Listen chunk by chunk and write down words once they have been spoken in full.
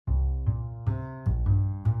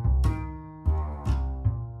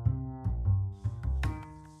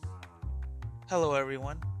Hello,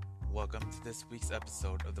 everyone. Welcome to this week's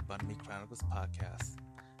episode of the Bun Me Chronicles podcast.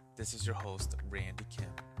 This is your host, Randy Kim.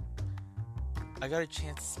 I got a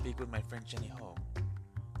chance to speak with my friend Jenny Ho.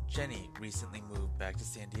 Jenny recently moved back to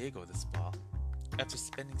San Diego this fall after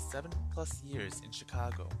spending 7+ years in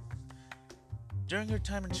Chicago. During her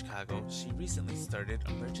time in Chicago, she recently started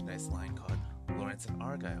a merchandise line called Lawrence and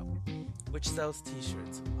Argyle, which sells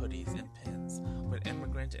t-shirts, hoodies, and pins with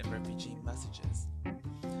immigrant and refugee messages.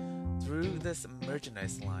 Through this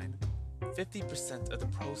merchandise line, 50% of the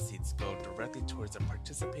proceeds go directly towards a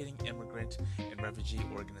participating immigrant and refugee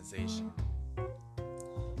organization.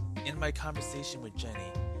 In my conversation with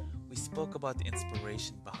Jenny, we spoke about the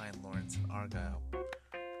inspiration behind Lawrence and Argyle,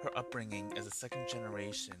 her upbringing as a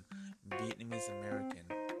second-generation Vietnamese American,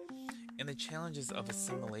 and the challenges of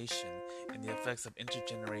assimilation and the effects of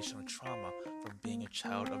intergenerational trauma from being a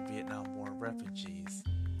child of Vietnam War refugees.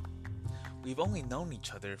 We've only known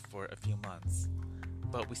each other for a few months,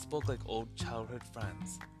 but we spoke like old childhood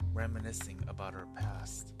friends, reminiscing about our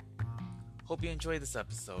past. Hope you enjoy this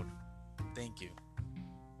episode. Thank you.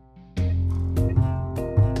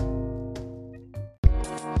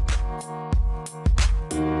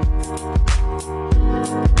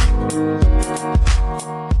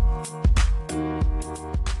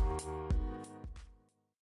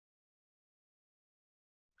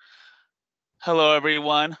 Hello,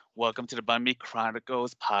 everyone. Welcome to the Bun Me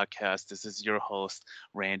Chronicles podcast. This is your host,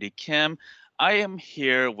 Randy Kim. I am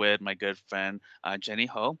here with my good friend, Jenny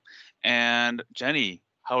Ho. And Jenny,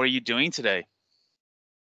 how are you doing today?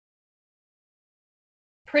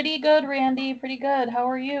 Pretty good, Randy. Pretty good. How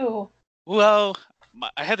are you? Well,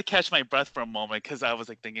 I had to catch my breath for a moment because I was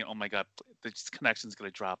thinking, oh my God, this connection's going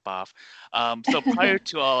to drop off. So prior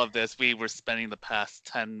to all of this, we were spending the past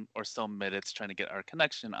 10 or so minutes trying to get our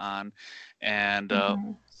connection on. And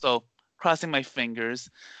so crossing my fingers.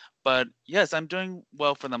 But yes, I'm doing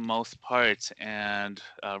well for the most part. And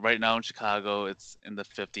right now in Chicago, it's in the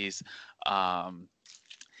 50s.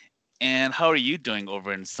 And how are you doing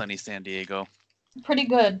over in sunny San Diego? Pretty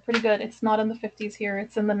good. It's not in the 50s here.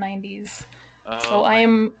 It's in the 90s. So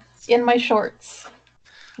I'm in my shorts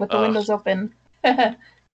with the windows open. You're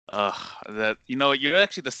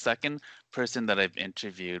actually the second person that I've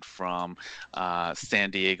interviewed from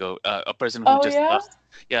San Diego. A person who left.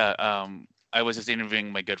 Yeah. I was just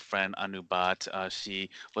interviewing my good friend Anu Bhatt. She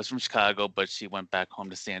was from Chicago, but she went back home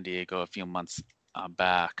to San Diego a few months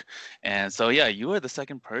back. And so, yeah, you were the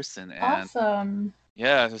second person. And awesome.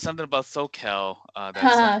 Yeah, there's something about SoCal that's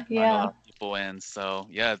a lot of people in. So,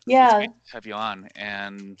 it's great to have you on.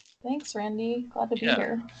 And thanks, Randy. Glad to be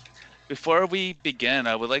here. Before we begin,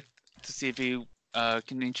 I would like to see if you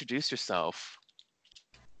can introduce yourself.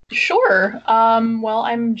 Sure. Well,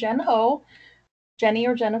 I'm Jenn Ho. Jenny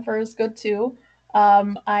or Jennifer is good too.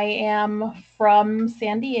 I am from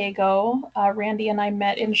San Diego. Randy and I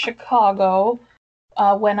met in Chicago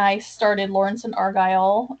when I started Lawrence and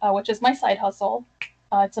Argyle, which is my side hustle.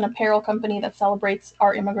 It's an apparel company that celebrates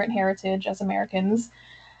our immigrant heritage as Americans.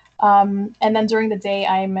 And then during the day,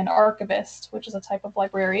 I'm an archivist, which is a type of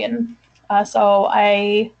librarian. So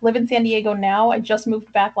I live in San Diego now. I just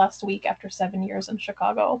moved back last week after 7 years in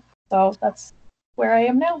Chicago. So that's where I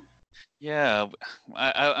am now. Yeah,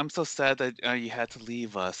 I'm so sad that you had to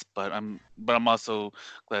leave us, but I'm also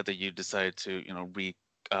glad that you decided to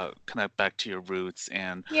connect back to your roots.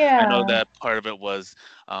 And I know that part of it was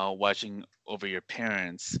watching over your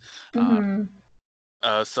parents.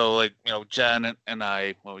 So Jen and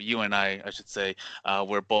I, well, you and I should say,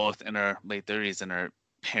 we're both in our late 30s, and our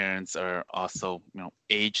parents are also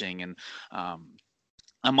aging. And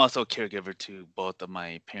I'm also a caregiver to both of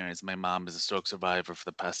my parents. My mom is a stroke survivor for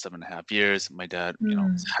the past 7.5 years. My dad,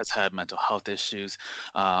 has had mental health issues.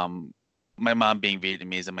 My mom being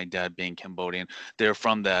Vietnamese and my dad being Cambodian. They're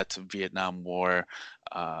from that Vietnam War /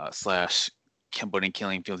 Cambodian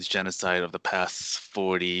killing fields genocide of the past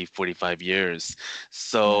 45 years.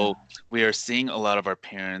 So we are seeing a lot of our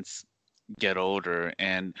parents get older.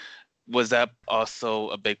 And was that also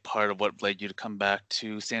a big part of what led you to come back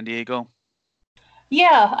to San Diego?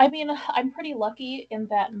 Yeah, I mean, I'm pretty lucky in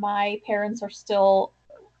that my parents are still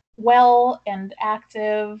well and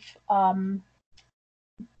active.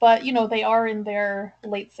 But, they are in their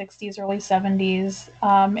late 60s, early 70s,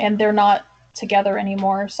 and they're not together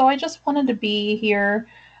anymore. So I just wanted to be here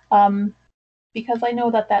because I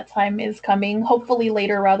know that time is coming, hopefully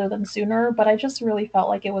later rather than sooner. But I just really felt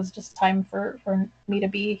like it was just time for me to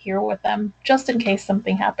be here with them, just in case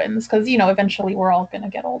something happens, because, eventually we're all going to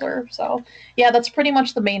get older. So, yeah, that's pretty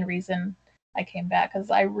much the main reason I came back,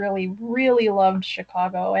 because I really, really loved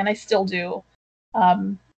Chicago, and I still do.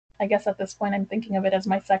 I guess at this point I'm thinking of it as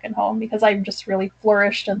my second home because I just really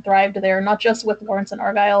flourished and thrived there, not just with Lawrence and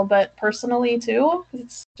Argyle, but personally too.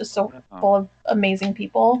 It's just so full of amazing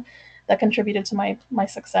people that contributed to my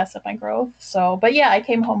success and my growth. So, but yeah, I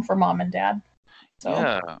came home for mom and dad.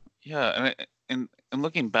 So. Yeah. And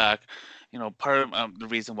looking back, part of the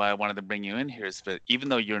reason why I wanted to bring you in here is that even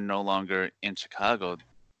though you're no longer in Chicago,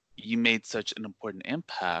 you made such an important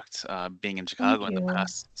impact being in Chicago in the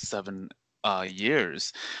past 7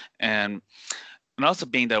 years, and also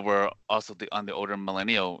being that we're also on the older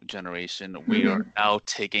millennial generation, we are now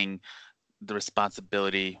taking the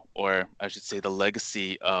responsibility, or I should say the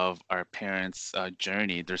legacy of our parents'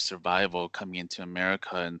 journey, their survival coming into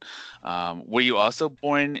America. And were you also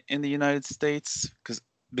born in the United States?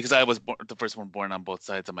 Because I was the first one born on both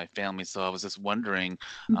sides of my family, so I was just wondering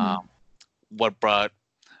what brought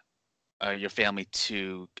your family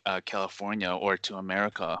to California or to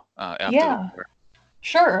America after the war.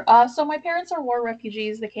 Sure. So my parents are war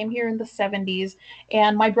refugees. They came here in the 70s,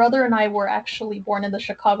 and my brother and I were actually born in the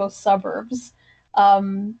Chicago suburbs.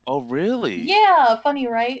 Oh, really? Yeah, funny,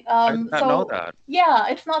 right? I did not know that. Yeah,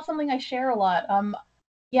 it's not something I share a lot.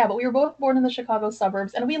 Yeah, but we were both born in the Chicago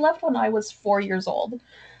suburbs, and we left when I was 4 years old.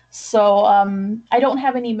 So I don't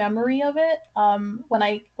have any memory of it. When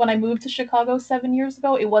I moved to Chicago 7 years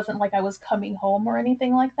ago, it wasn't like I was coming home or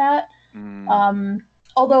anything like that.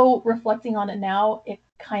 Although reflecting on it now, it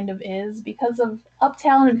kind of is because of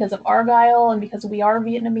Uptown and because of Argyle and because we are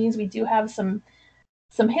Vietnamese. We do have some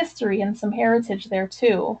history and some heritage there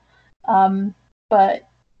too. But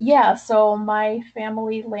yeah, so my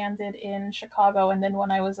family landed in Chicago, and then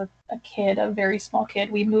when I was a kid, a very small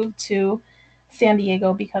kid, we moved to San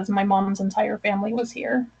Diego because my mom's entire family was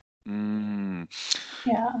here.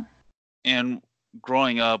 Yeah. And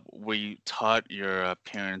growing up, were you taught your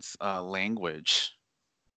parents' language?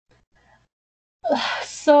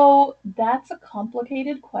 So that's a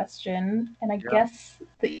complicated question, and I guess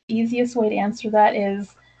the easiest way to answer that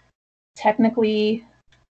is technically,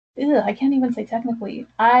 I can't even say technically.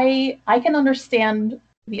 I can understand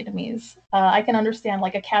Vietnamese. I can understand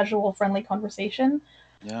like a casual, friendly conversation.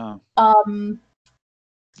 Yeah.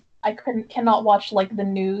 I cannot watch like the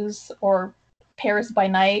news or Paris by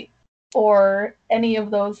Night or any of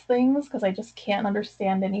those things because I just can't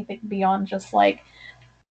understand anything beyond just like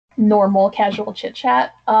normal casual chit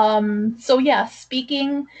chat. So yeah,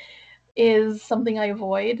 speaking is something I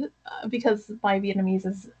avoid because my Vietnamese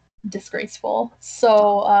is disgraceful.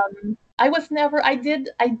 So I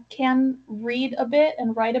can read a bit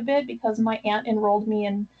and write a bit because my aunt enrolled me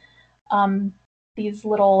in these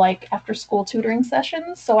little like after school tutoring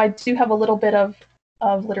sessions. So I do have a little bit of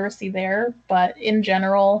literacy there, but in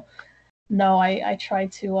general, no, I try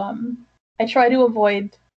to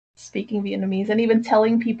avoid speaking Vietnamese and even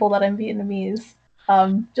telling people that I'm Vietnamese,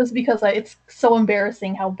 just because it's so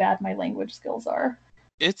embarrassing how bad my language skills are.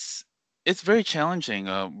 It's very challenging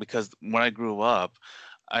because when I grew up,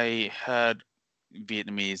 I had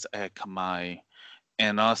Vietnamese, I had Khmer,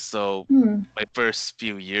 and also my first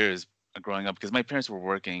few years growing up, because my parents were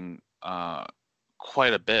working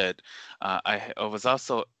quite a bit. I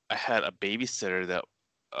had a babysitter that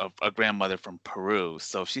a grandmother from Peru,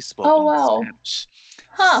 so she spoke only Spanish.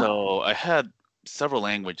 So I had several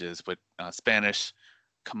languages with Spanish,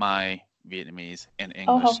 Khmer, Vietnamese, and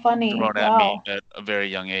English thrown at me at a very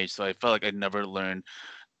young age. So I felt like I never learned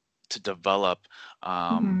to develop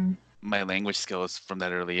my language skills from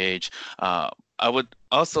that early age. I would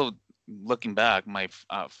also, looking back, my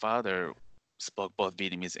father spoke both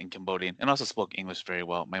Vietnamese and Cambodian, and also spoke English very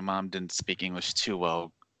well. My mom didn't speak English too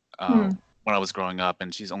well when I was growing up,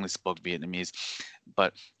 and she's only spoke Vietnamese.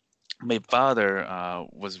 But my father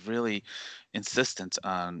was really insistent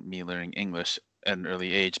on me learning English at an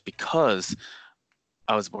early age because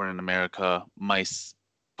I was born in America. My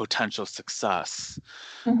potential success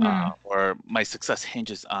or my success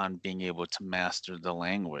hinges on being able to master the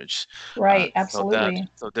language. Right, absolutely.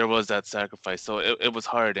 So there was that sacrifice. So it was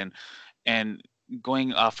hard, and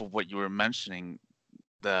going off of what you were mentioning,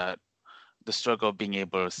 that the struggle of being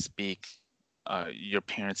able to speak your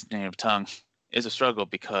parents' native tongue is a struggle,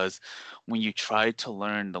 because when you try to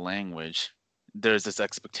learn the language, there's this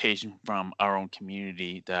expectation from our own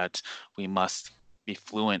community that we must be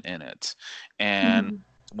fluent in it. And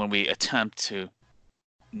when we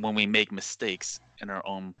when we make mistakes in our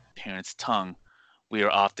own parents' tongue, we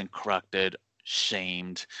are often corrected,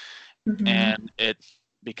 shamed, and it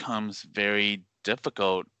becomes very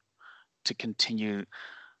difficult to continue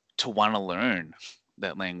to want to learn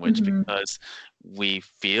that language because we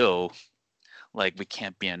feel like we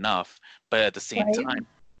can't be enough. But at the same time,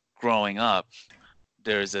 growing up,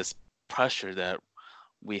 there's this pressure that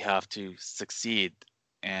we have to succeed,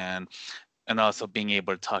 and also being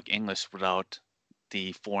able to talk English without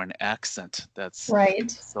the foreign accent that's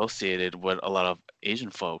Right. associated with a lot of Asian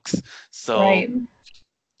folks. So, Right.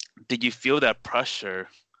 did you feel that pressure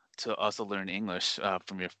to also learn English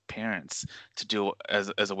from your parents to do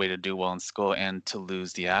as a way to do well in school and to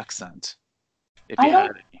lose the accent, if you I had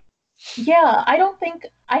don't any? Yeah, I don't think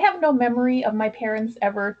I have no memory of my parents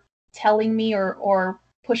ever telling me or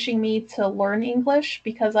pushing me to learn English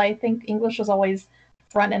because I think English was always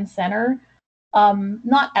front and center.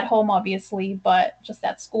 Not at home, obviously, but just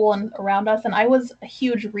at school and around us. And I was a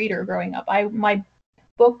huge reader growing up.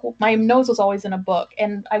 My nose was always in a book,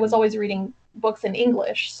 and I was always reading books in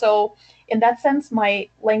English. So in that sense, my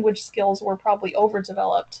language skills were probably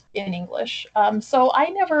overdeveloped in English. So I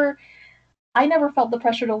never felt the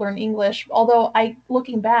pressure to learn English. Although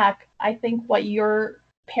looking back, I think what your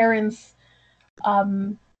parents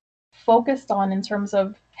um, focused on in terms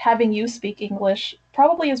of having you speak English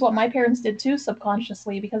probably is what my parents did too,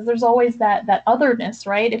 subconsciously, because there's always that otherness,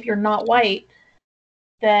 right? If you're not white,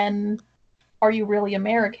 then are you really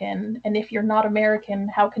American? And if you're not American,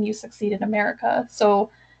 how can you succeed in America? So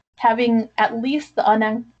having at least the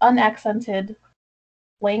unaccented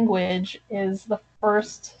language is the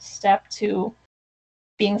first step to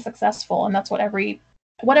being successful, and that's what every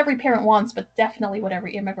parent wants, but definitely what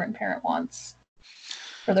every immigrant parent wants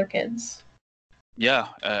for their kids. Yeah,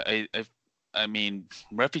 I mean,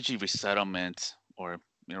 refugee resettlement, or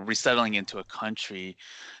resettling into a country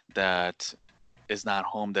that is not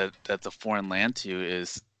home, that's a foreign land to you,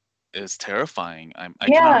 is terrifying. I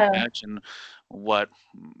cannot Yeah. imagine what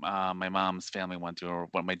my mom's family went through, or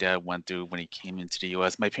what my dad went through when he came into the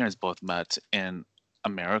U.S. My parents both met in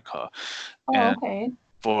America, Oh, and okay.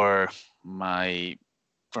 for my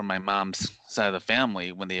mom's side of the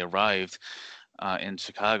family, when they arrived in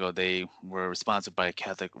Chicago, they were sponsored by a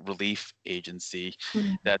Catholic relief agency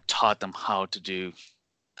Mm. that taught them how to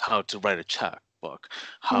write a checkbook,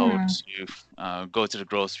 how Mm. to go to the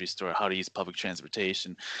grocery store, how to use public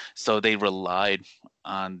transportation. So they relied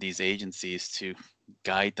on these agencies to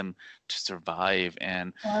guide them to survive,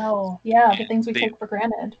 Wow. Yeah, the and things we they take for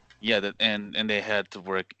granted. yeah, and they had to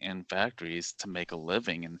work in factories to make a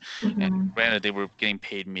living, and Hmm. granted they were getting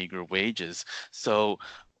paid meager wages. So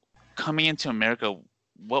coming into America,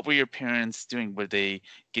 what were your parents doing? Were they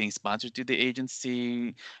getting sponsored through the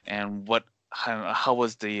agency? And how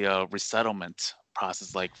was the resettlement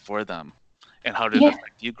process like for them? And how did it Yeah.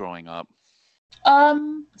 affect you growing up?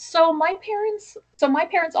 So my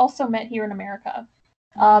parents also met here in America.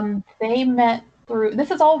 Mm, They met through.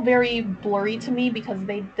 This is all very blurry to me because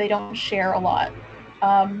they don't share a lot.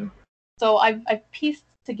 Um, so I've pieced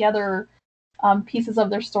together pieces of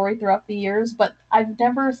their story throughout the years, but I've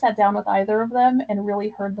never sat down with either of them and really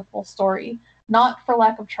heard the full story. Not for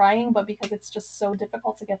lack of trying, but because it's just so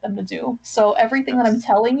difficult to get them to do. So everything that I'm yes.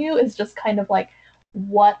 telling you is just kind of like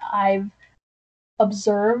what I've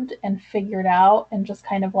observed and figured out and just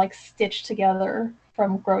kind of like stitched together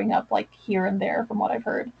from growing up like here and there from what I've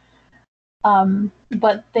heard.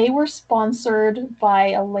 But they were sponsored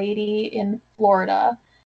by a lady in Florida.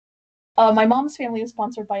 My mom's family was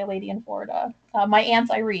sponsored by a lady in Florida. My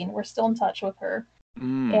aunt Irene, we're still in touch with her.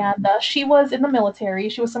 Mm, And she was in the military.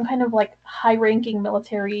 She was some kind of like high ranking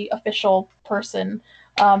military official person.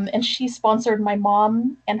 And she sponsored my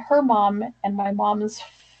mom and my mom's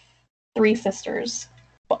three sisters,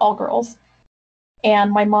 all girls.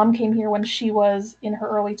 And my mom came here when she was in her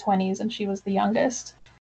early 20s and she was the youngest.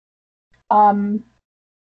 Um,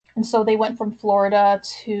 and so they went from Florida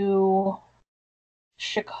to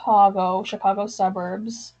Chicago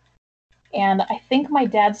suburbs. And I think my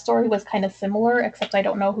dad's story was kind of similar, except I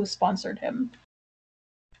don't know who sponsored him.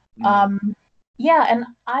 mm, Um, yeah, and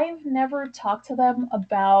I've never talked to them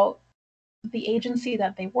about the agency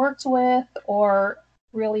that they worked with or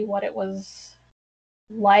really what it was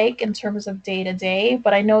like in terms of day to day,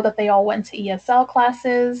 but I know that they all went to ESL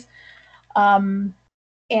classes um,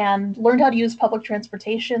 and learned how to use public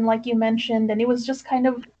transportation, like you mentioned. And it was just kind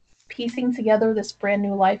of piecing together this brand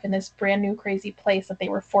new life in this brand new crazy place that they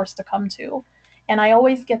were forced to come to. And I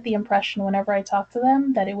always get the impression whenever I talk to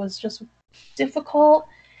them that it was just difficult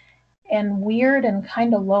and weird and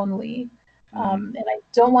kind of lonely. mm. And I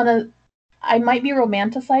don't want to, I might be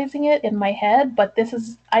romanticizing it in my head, but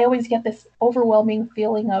I always get this overwhelming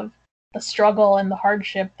feeling of the struggle and the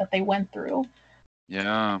hardship that they went through.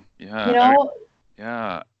 Yeah, You yeah, know?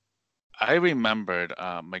 yeah. I remembered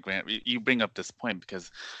my You bring up this point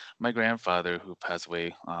because my grandfather, who passed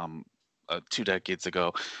away 2 decades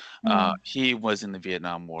ago, Mm. he was in the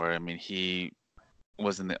Vietnam War. I mean, he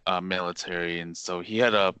was in the military, and so he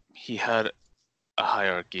had a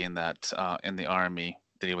hierarchy in that in the army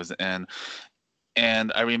that he was in.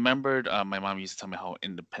 And I remembered my mom used to tell me how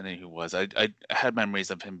independent he was. I had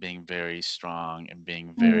memories of him being very strong and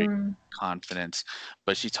being very Mm. confident,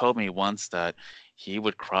 but she told me once that he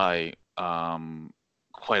would cry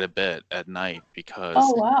quite a bit at night Oh, because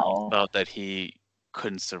he wow. felt that he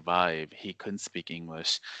couldn't survive. He couldn't speak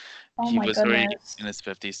English. Oh He my was already goodness. in his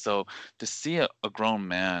 50s, so to see a grown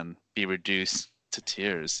man be reduced to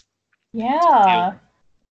tears, to feel Yeah.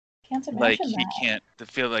 Can't like imagine he that. can't, to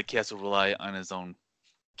feel like he has to rely on his own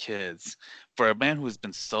kids, for a man who's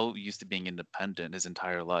been so used to being independent his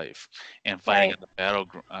entire life and fighting Right. in the battle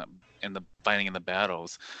fighting in the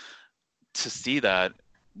battles, to see that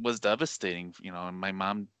was devastating, and my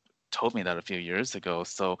mom told me that a few years ago.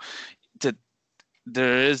 So to,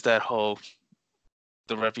 there is that whole,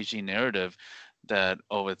 the refugee narrative, that,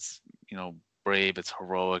 oh, it's, brave, it's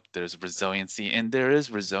heroic, there's resiliency, and there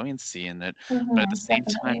is resiliency in it, but at the same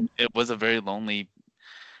time Definitely. it was a very lonely,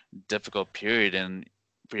 difficult period, and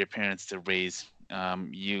for your parents to raise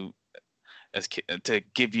you to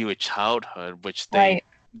give you a childhood which they Right.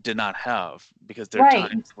 did not have because their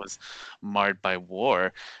Right. times was marred by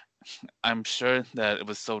war. I'm sure that it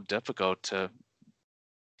was so difficult to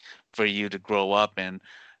for you to grow up and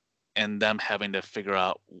them having to figure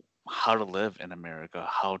out how to live in America,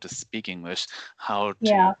 how to speak English, how to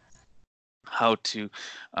Yeah. how to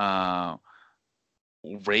uh,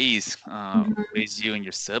 raise Mhm. raise you and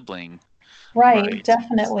your sibling, Right, right? So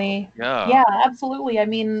definitely. yeah, Yeah, absolutely. I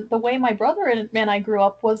mean, the way my brother and I grew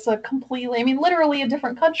up was a completely, I mean, literally a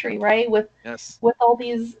different country, right? yes, With all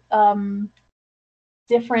these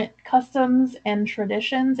different customs and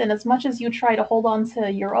traditions, and as much as you try to hold on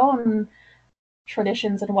to your own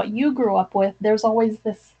traditions and what you grew up with, there's always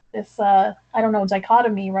this I don't know,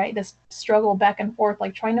 dichotomy, right? This struggle back and forth,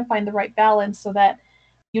 like trying to find the right balance so that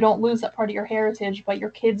you don't lose that part of your heritage, but your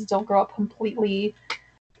kids don't grow up completely,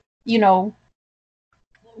 you know,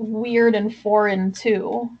 weird and foreign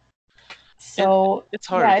too. and So it's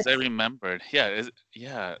hard yeah, because I it's remembered.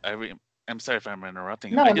 Yeah, I'm sorry if I'm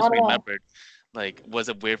interrupting. I no, just not at all. remembered, like, was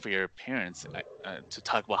it weird for your parents to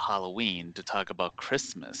talk about Halloween, to talk about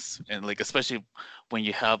Christmas, and like especially when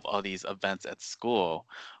you have all these events at school,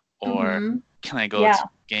 or Mm-hmm. can I go to Yeah,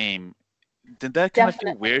 the game? Did that kind of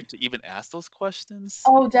feel definitely. weird to even ask those questions?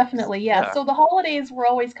 Oh, definitely. Yeah. Yeah, So the holidays were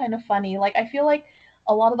always kind of funny. Like I feel like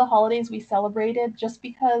a lot of the holidays we celebrated just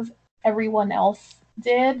because everyone else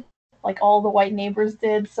did, like all the white neighbors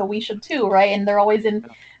did, so we should too, right? And they're always in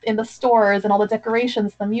the stores and all the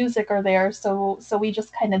decorations, the music are there, so we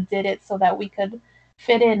just kind of did it so that we could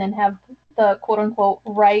fit in and have the quote unquote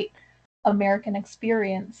right American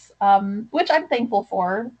experience, which I'm thankful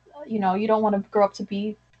for. You know, you don't want to grow up to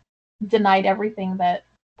be denied everything that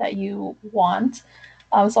you want.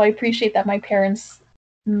 So I appreciate that my parents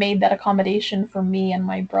made that accommodation for me and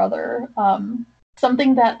my brother.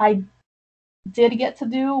 Something that I did get to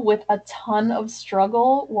do with a ton of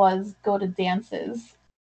struggle was go to dances,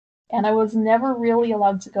 and I was never really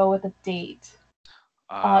allowed to go with a date.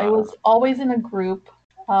 It uh, was always in a group.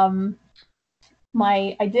 Um,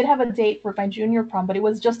 my I did have a date for my junior prom, but it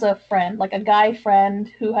was just a friend, like a guy friend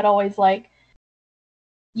who had always like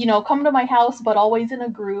come to my house, but always in a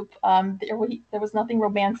group. There was nothing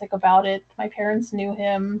romantic about it. My parents knew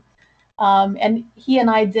him, and he and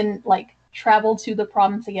I didn't like travel to the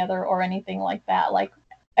prom together or anything like that. Like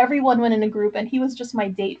everyone went in a group, and he was just my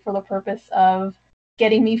date for the purpose of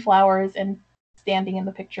getting me flowers and standing in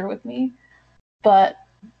the picture with me. But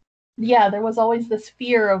yeah, there was always this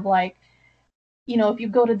fear of like, if you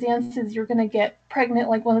go to dances, you're going to get pregnant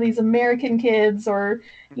like one of these American kids, or,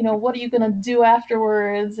 what are you going to do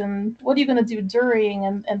afterwards? And what are you going to do during?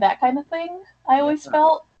 And that kind of thing, I yeah. always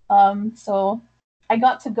felt. So I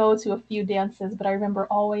got to go to a few dances, but I remember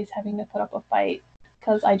always having to put up a fight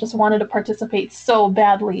because I just wanted to participate so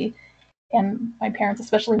badly. And my parents,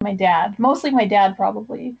 especially my dad, mostly my dad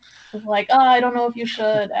probably, was like, oh, I don't know if you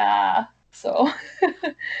should. So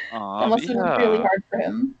that must have been really Yeah. hard for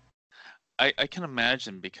him. I can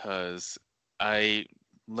imagine because I,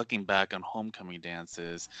 looking back on homecoming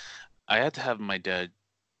dances, I had to have my dad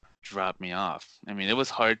drop me off. I mean, it was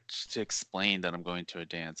hard to explain that I'm going to a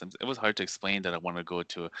dance. It was hard to explain that I want to go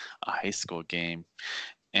to a high school game.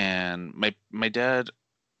 And my dad,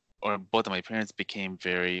 or both of my parents, became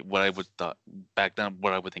very, what I would thought back then,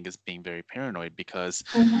 what I would think is being very paranoid, because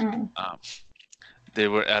Mm-hmm. um, they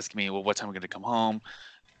were asking me, well, what time am I going to come home?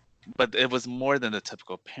 But it was more than the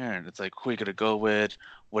typical parent. It's like, who are you gonna go with?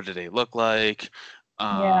 What do they look like?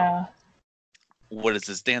 Um, Yeah. what is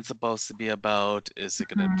this dance supposed to be about? Is it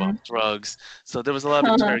gonna involve Mhm. drugs? So there was a lot of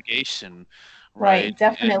interrogation right? Right. And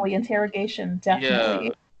Definitely. Interrogation. yeah,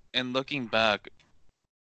 Definitely. and looking back,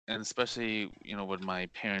 and especially, with my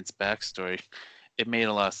parents' backstory, it made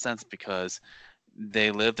a lot of sense because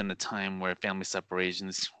they lived in a time where family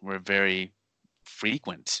separations were very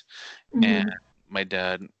frequent. And Hmm. my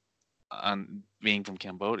dad, being from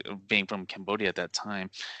Cambodia at that time,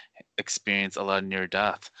 experienced a lot of near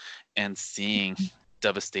death and seeing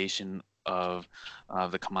devastation of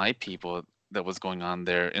the Khmer people that was going on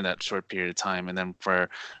there in that short period of time. And then for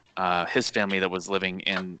his family that was living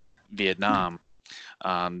in Vietnam,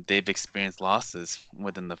 they've experienced losses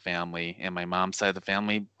within the family, and my mom's side of the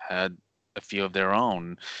family had a few of their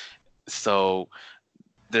own. So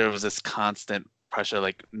there was this constant pressure,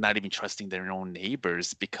 like not even trusting their own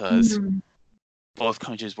neighbors because Hmm. both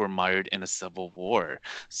countries were mired in a civil war.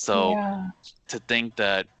 So Yeah. to think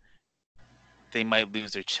that they might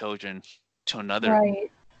lose their children to another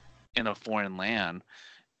Right. in a foreign land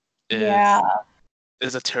is Yeah.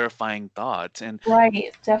 is a terrifying thought. And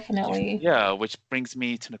Right. Definitely. yeah, which brings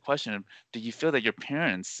me to the question: do you feel that your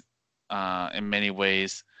parents, in many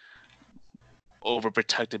ways,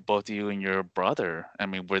 overprotected both you and your brother? I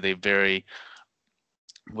mean, were they very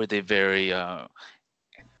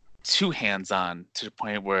too hands-on to the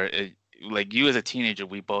point where like you as a teenager,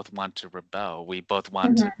 we both want to rebel, we both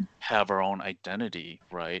want to Hmm. have our own identity,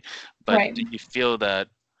 right? But Right. did you feel that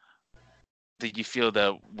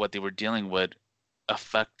what they were dealing with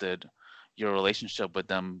affected your relationship with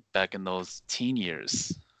them back in those teen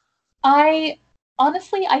years? I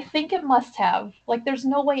honestly, I think it must have. Like, there's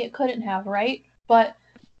no way it couldn't have, right? But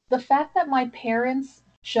the fact that my parents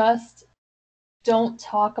just don't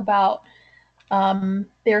talk about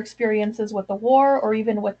their experiences with the war or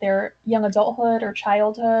even with their young adulthood or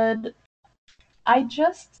childhood, I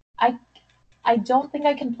just I don't think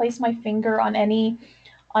I can place my finger on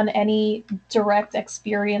any direct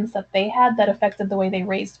experience that they had that affected the way they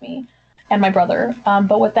raised me and my brother.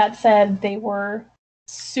 But with that said, they were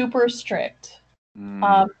super strict. Mm,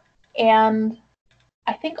 Um, and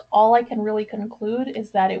I think all I can really conclude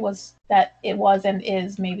is that it was and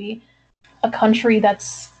is maybe a country that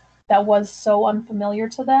was so unfamiliar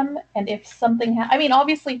to them. And if something I mean,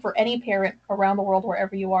 obviously for any parent around the world,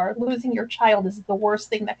 wherever you are, losing your child is the worst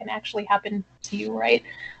thing that can actually happen to you, right?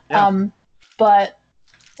 yeah. um, but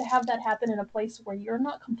to have that happen in a place where you're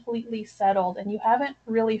not completely settled and you haven't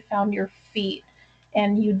really found your feet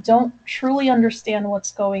and you don't truly understand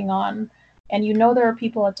what's going on and you know there are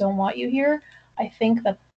people that don't want you here, I think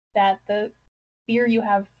that the fear you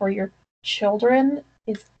have for your children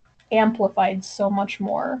is amplified so much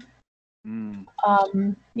more. Mm,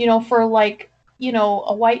 For like,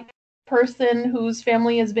 a white person whose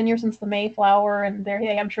family has been here since the Mayflower and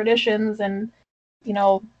they have traditions and, you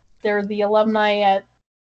know, they're the alumni at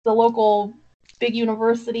the local big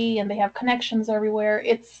university and they have connections everywhere.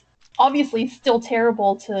 It's obviously still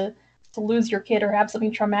terrible to lose your kid or have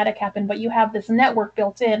something traumatic happen, but you have this network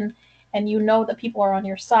built in and you know that people are on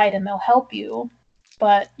your side and they'll help you.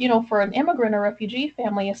 But, for an immigrant or refugee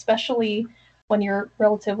family, especially when you're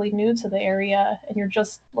relatively new to the area and you're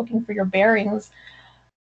just looking for your bearings,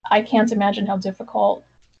 I can't imagine how difficult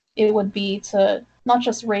it would be to not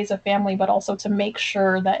just raise a family, but also to make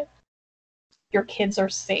sure that your kids are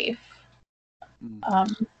safe. mm.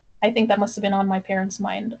 um, I think that must have been on my parents'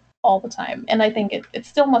 mind all the time, and I think it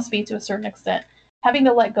still must be to a certain extent. Having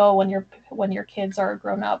to let go when your kids are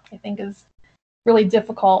grown up, I think, is really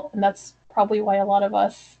difficult, and that's probably why a lot of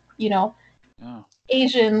us, Yeah.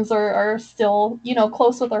 Asians, are still,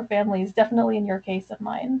 close with our families. Definitely in your case and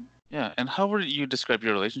mine. Yeah, and how would you describe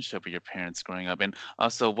your relationship with your parents growing up? And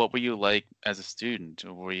also, what were you like as a student?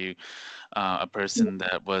 Were you a person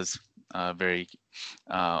that was very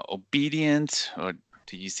obedient, or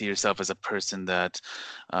do you see yourself as a person that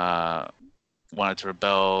uh, wanted to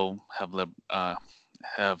rebel,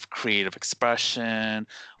 have creative expression?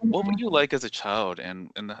 What were Mhm. you like as a child, and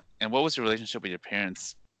what was your relationship with your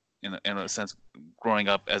parents in a sense growing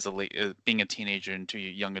up as being a teenager into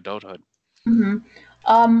your young adulthood? Mhm.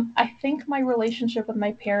 I think my relationship with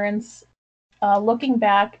my parents, looking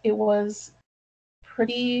back, it was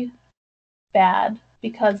pretty bad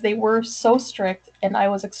because they were so strict and I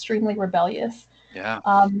was extremely rebellious. Yeah.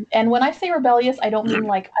 And when I say rebellious, I don't mean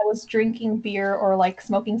like I was drinking beer or like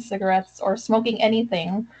smoking cigarettes or smoking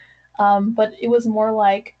anything, but it was more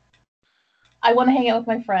like I want to hang out with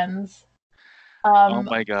my friends. Oh Um,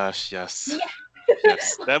 my gosh, yes. yeah,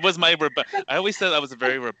 Yes, that was my I always said I was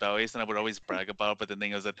very rebellious, and I would always brag about it. But the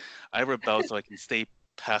thing is that I rebelled so I can stay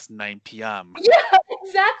past 9 p.m. Yeah,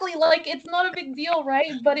 exactly. Like it's not a big deal,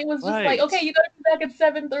 right? But it was just like, Right. okay, you gotta be back at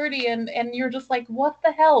 7:30, and you're just like, what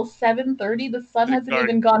the hell? 7:30? The sun The hasn't gar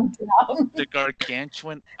even gone down. the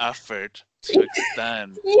gargantuan effort to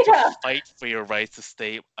extend, to Yeah, fight for your rights to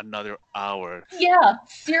stay another hour. yeah.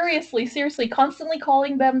 Seriously, seriously. Constantly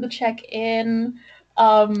calling them to check in.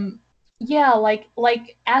 Um, yeah,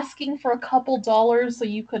 like asking for a couple dollars so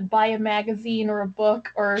you could buy a magazine or a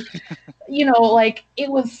book or like it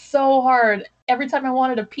was so hard. Every time I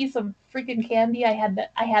wanted a piece of freaking candy, I had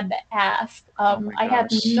to ask. Oh my I had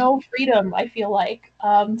gosh. no freedom, I feel like.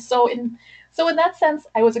 So in that sense,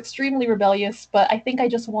 I was extremely rebellious, but I think I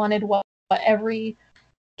just wanted what every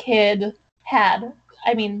kid had.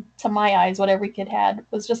 I mean, to my eyes, what every kid had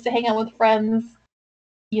was just to hang out with friends,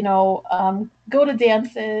 go to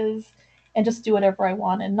dances, and just do whatever I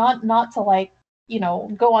wanted. Not to like,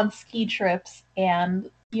 go on ski trips and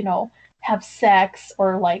have sex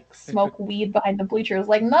or like smoke weed behind the bleachers.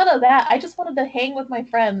 Like none of that. I just wanted to hang with my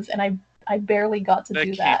friends, and I barely got to That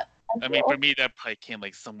do came, that. I I mean, for feel. me, that probably came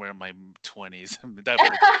like somewhere in my 20s. That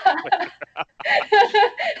probably didn't happen.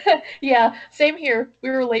 Yeah, same here. We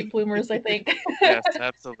were late bloomers, I think. Yes,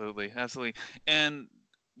 absolutely, absolutely. And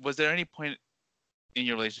was there any point in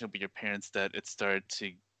your relationship with your parents that it started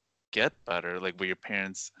to get better, like where your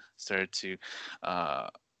parents started uh,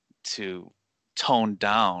 to tone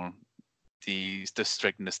down the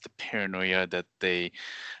strictness, the paranoia that they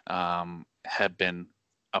had been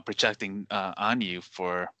projecting on you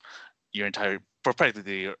for your entire, for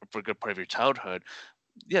practically for a good part of your childhood?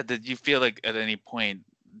 Yeah, did you feel like at any point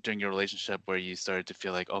during your relationship where you started to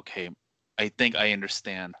feel like, okay, I think I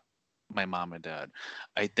understand my mom and dad.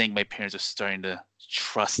 I think my parents are starting to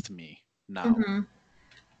trust me now. hmm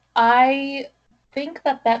I think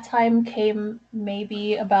that time came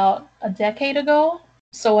maybe about a decade ago.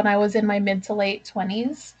 So when I was in my mid to late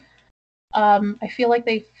 20s, I feel like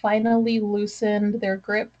they finally loosened their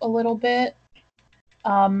grip a little bit.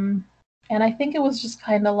 Um, and I think it was just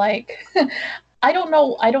kind of like, I don't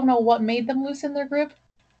know what made them loosen their grip.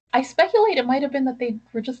 I speculate it might have been that they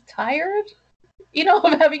were just tired,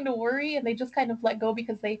 of having to worry, and they just kind of let go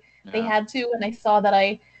because they Yeah. had to, and they saw that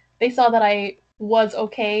I was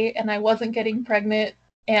okay and I wasn't getting pregnant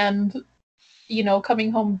and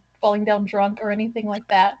coming home falling down drunk or anything like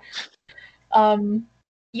that. Um,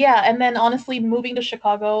 yeah, and then honestly, moving to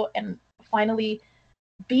Chicago and finally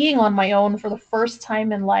being on my own for the first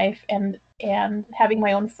time in life, and having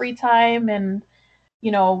my own free time, and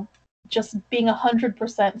you know just being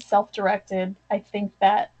 100% self-directed, I think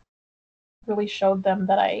that really showed them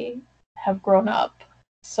that I have grown up.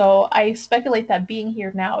 So I speculate that being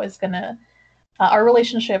here now is gonna our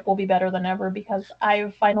relationship will be better than ever because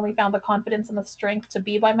I've finally found the confidence and the strength to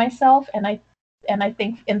be by myself, and I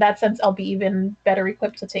think in that sense I'll be even better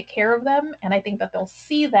equipped to take care of them, and I think that they'll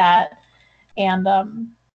see that, and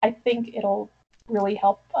I think it'll really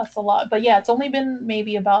help us a lot. But yeah, it's only been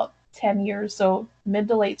maybe about 10 years, so mid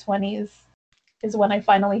to late 20s is when I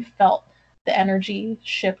finally felt the energy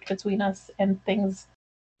shift between us and things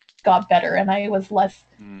got better and I was less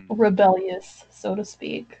Mm. rebellious, so to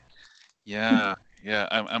speak. Yeah, yeah.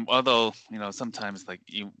 Although sometimes like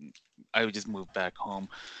I would just move back home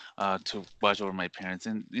to watch over my parents,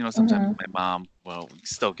 and sometimes Mm-hmm. my mom will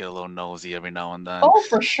still get a little nosy every now and then. Oh,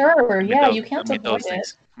 for sure. I mean Yeah, those, you I can't mean avoid those it.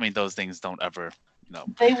 things. I mean those things don't ever, you know,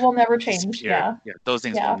 They will never change. disappear. Yeah, Yeah, those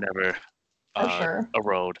things will yeah, never for sure.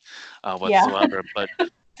 erode Yeah, whatsoever. But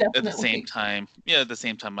at the same definitely. time, yeah, at the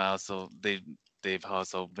same time, I also they've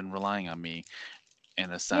also been relying on me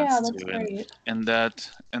in a Yeah, sense that's too, and great.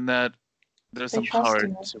 and that there's They some trust power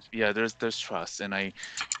you. to, yeah, there's trust, and I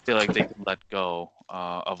feel like they can let go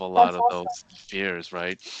of a lot That's of awesome. those fears,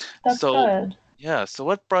 right? That's So good. yeah, so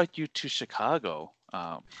what brought you to Chicago,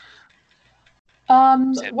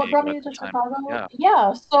 San What brought Diego at me the to time? Chicago? Yeah.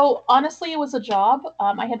 Yeah, so honestly, it was a job.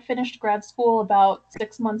 I had finished grad school about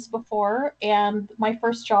 6 months before, and my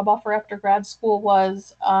first job offer after grad school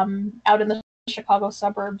was out in the Chicago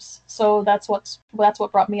suburbs. So that's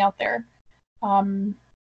what brought me out there. Um,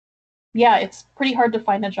 yeah, it's pretty hard to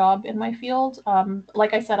find a job in my field.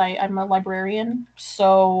 Like I said, I'm a librarian.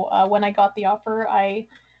 So when I got the offer, I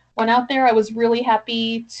went out there. I was really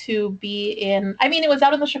happy to be I mean, it was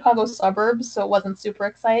out in the Chicago suburbs, so it wasn't super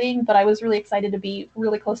exciting, but I was really excited to be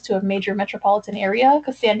really close to a major metropolitan area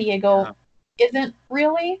because San Diego Yeah. isn't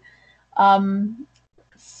really. Um,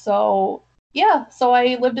 so yeah, so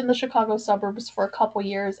I lived in the Chicago suburbs for a couple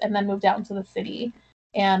years and then moved out into the city,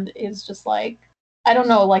 and it's just like I don't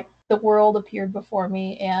know, like the world appeared before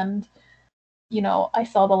me, and I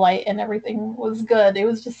saw the light and everything was good. It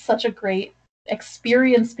was just such a great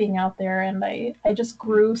experience being out there, and I just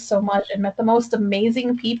grew so much and met the most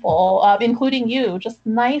amazing people, including you, just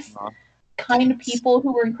nice, Aw, kind thanks. people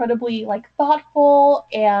who were incredibly like thoughtful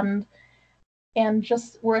and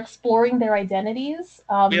just were exploring their identities.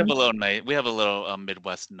 We have a little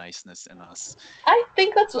Midwest niceness in us. I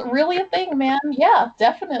think that's really a thing, man. Yeah,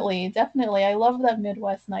 definitely, definitely. I love that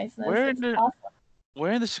Midwest niceness. Where in It's the awesome.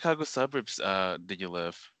 where in the Chicago suburbs did you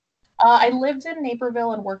live? I lived in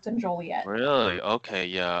Naperville and worked in Joliet. Really? Okay,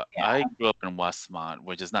 yeah. I Yeah. grew up in Westmont,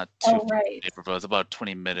 which is not too Oh, far from right. Naperville. It's about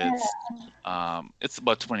 20 minutes. Yeah. It's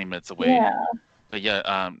about 20 minutes away. Yeah. But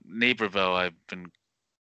yeah, Naperville I've been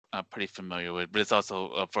pretty familiar with, but it's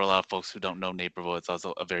also for a lot of folks who don't know Naperville, it's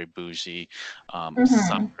also a very bougie Hmm.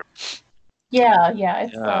 suburb. Yeah, yeah.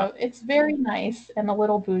 Yeah, It's very nice and a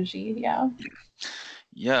little bougie. Yeah.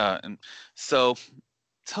 yeah. And so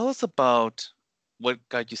tell us about what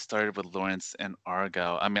got you started with Lawrence and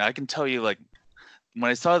Argyle. I mean, I can tell you like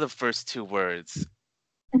when I saw the first two words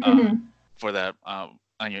uh, for that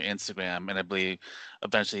on your Instagram, and I believe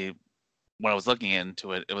eventually when I was looking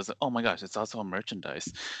into it, it was like, oh my gosh, it's also a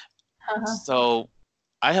merchandise. Uh-huh. So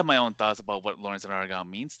I have my own thoughts about what Lawrence and Argyle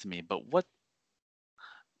means to me, but what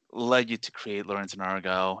led you to create Lawrence and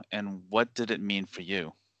Argyle, and what did it mean for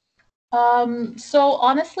you? So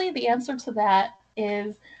honestly, the answer to that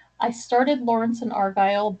is I started Lawrence and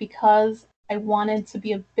Argyle because I wanted to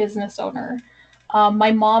be a business owner.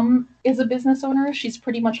 My mom is a business owner. She's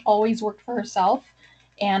pretty much always worked for herself,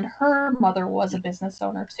 and her mother was a business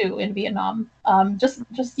owner too in Vietnam. Just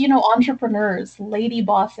entrepreneurs, lady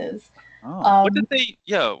bosses. Oh, what did Um, they?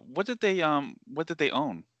 Yeah, what did they own?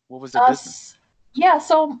 What was their business? us Yeah,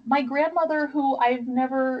 so my grandmother, who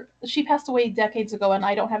she passed away decades ago and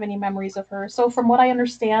I don't have any memories of her. So from what I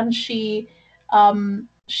understand, she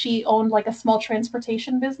owned like a small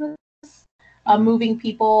transportation business, Mm, moving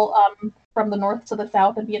people from the north to the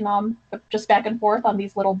south in Vietnam, just back and forth on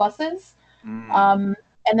these little buses. mm. um,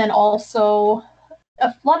 and then also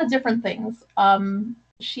a lot of different things.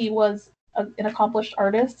 She was an accomplished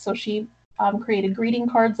artist, so she created greeting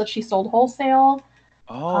cards that she sold wholesale.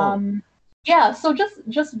 Oh, um, yeah, so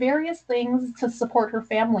just various things to support her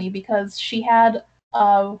family because she had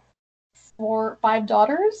uh, 5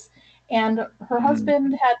 daughters, and her mm.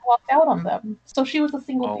 husband had walked out on them, so she was a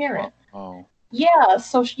single Oh, wow. parent. Oh, Yeah,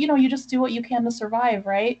 so you just do what you can to survive,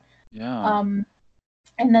 right? yeah. Um,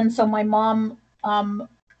 and then so my mom,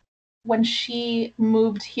 when she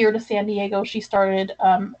moved here to San Diego, she started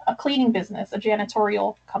a cleaning business, a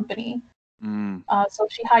janitorial company. Mm. So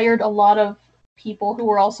she hired a lot of people who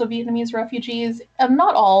were also Vietnamese refugees,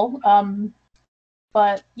 not all,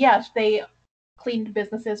 but yeah, they cleaned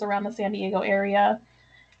businesses around the San Diego area.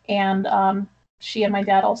 And she and my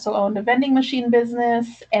dad also owned a vending machine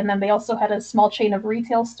business, and then they also had a small chain of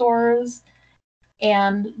retail stores.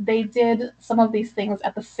 And they did some of these things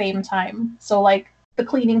at the same time. So, like the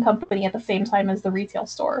cleaning company at the same time as the retail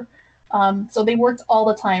store. So they worked all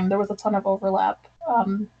the time. There was a ton of overlap.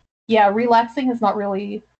 Yeah, relaxing is not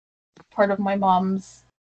really part of my mom's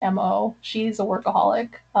MO. She's a workaholic,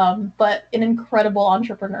 but an incredible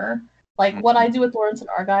entrepreneur. Like what I Mm. do with Lawrence and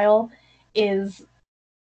Argyle is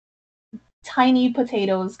tiny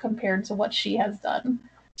potatoes compared to what she has done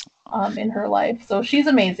in her life. So she's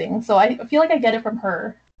amazing. So I feel like I get it from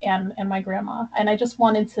her and my grandma. And I just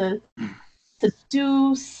wanted to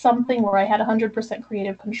do something where I had 100%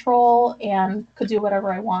 creative control and could do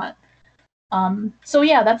whatever I want. So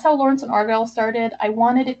yeah, that's how Lawrence and Argyle started. I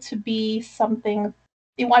wanted it to be something.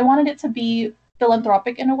 I wanted it to be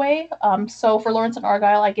philanthropic in a way. So for Lawrence and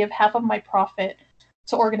Argyle, I give half of my profit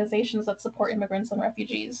to organizations that support immigrants and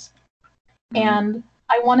refugees. Mm. And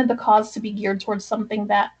I wanted the cause to be geared towards something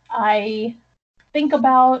that I think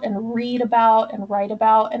about and read about and write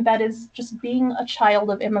about, and that is just being a child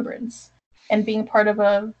of immigrants and being part of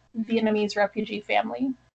a Vietnamese refugee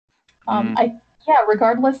family. Mm. I Yeah,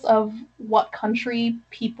 regardless of what country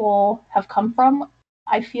people have come from,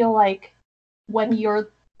 I feel like when you're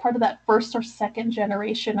part of that first or second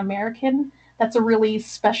generation American, that's a really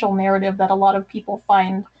special narrative that a lot of people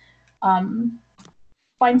um,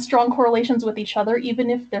 find strong correlations with each other, even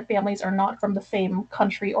if their families are not from the same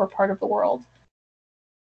country or part of the world.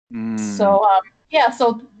 Mm. So yeah,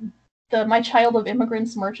 so the My Child of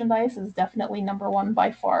Immigrants merchandise is definitely number one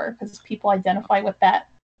by far because people identify with that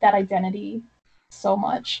identity so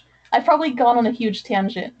much. I've probably gone on a huge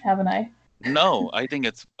tangent, haven't I? No, I think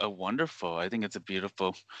it's a wonderful. I think it's a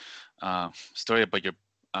beautiful story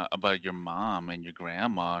about your mom and your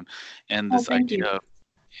grandma, and Oh, this thank you. idea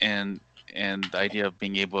and the idea of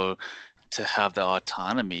being able to have the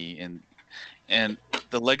autonomy and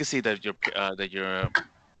the legacy that your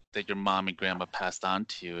that your mom and grandma passed on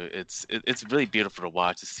to you. It's really beautiful to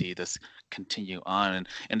watch, to see this continue on,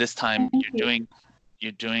 and this time Thank you.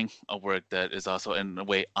 you're doing a work that is also in a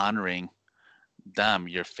way honoring them,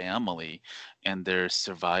 your family, and their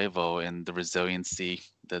survival and the resiliency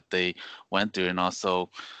that they went through, and also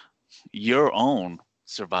your own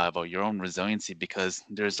survival, your own resiliency, because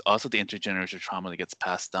there's also the intergenerational trauma that gets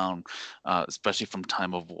passed down, especially from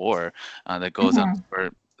time of war, that goes on Mhm. for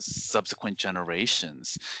subsequent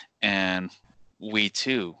generations. And we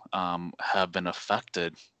too have been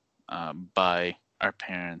affected by our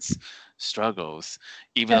parents' struggles,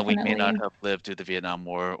 even though we may not Definitely. have lived through the Vietnam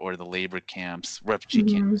War or the labor camps, refugee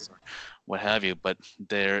Mhm. camps, or what have you. But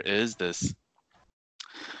there is this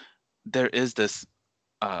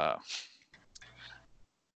uh,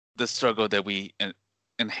 the struggle that we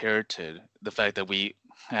inherited, the fact that we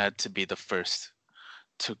had to be the first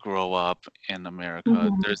to grow up in America.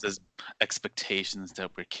 Mhm. There's this expectations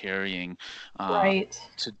that we're carrying uh, Right.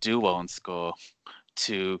 to do well in school,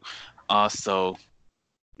 to also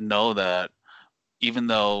know that even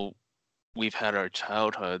though we've had our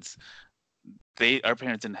childhoods, our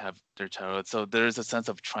parents didn't have their childhood, so there's a sense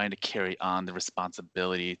of trying to carry on the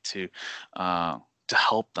responsibility uh, to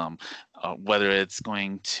help them, whether it's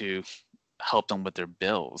going to help them with their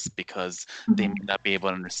bills because they may Mhm. not be able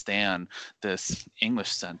to understand this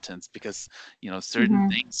English sentence, because certain Mhm.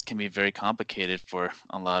 things can be very complicated for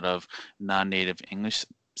a lot of non-native English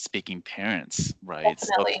speaking parents, right?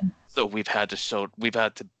 So Definitely. so we've had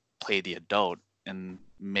to play the adult in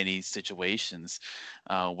many situations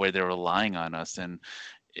where they're relying on us, and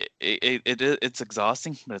it's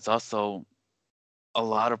exhausting, but it's also a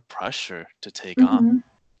lot of pressure to take on. Mhm.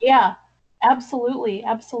 Yeah. Absolutely.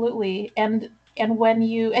 Absolutely. And when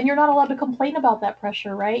you're not allowed to complain about that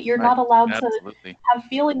pressure, right? You're Right. not allowed to Absolutely. have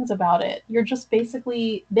feelings about it. They're just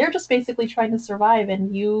basically trying to survive,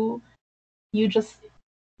 and you just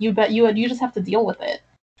you just have to deal with it.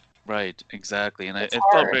 Right, exactly. And It's it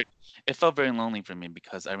hard. felt very lonely for me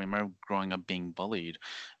because I remember growing up being bullied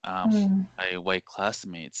um, Mm. by white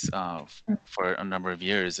classmates for a number of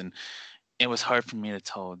years, and it was hard for me to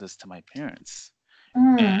tell this to my parents.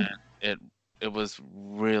 And Mm. it it was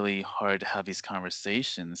really hard to have these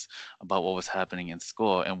conversations about what was happening in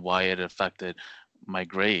school and why it affected my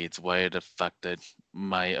grades, why it affected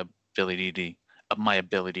my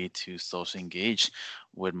ability to socially engage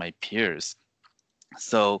with my peers.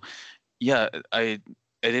 So yeah, I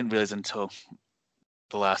didn't realize until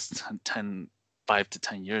the last 5 to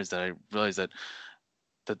 10 years that I realized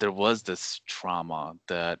that there was this trauma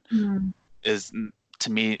that Mm. is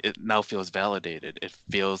to me it now feels validated. It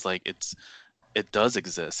feels like it does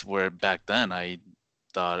exist. Where back then I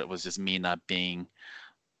thought it was just me not being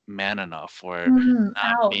man enough, or Mm.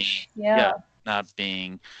 not being Ouch. yeah, Yeah. not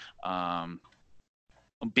um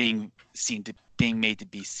being made to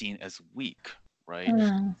be seen as weak, right?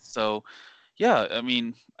 Mm. So yeah, I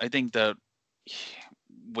mean, I think that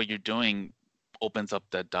what you're doing opens up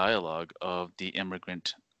that dialogue of the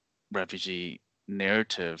immigrant refugee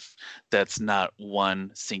narrative that's not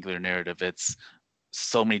one singular narrative. It's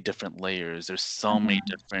so many different layers. There's so many Mhm.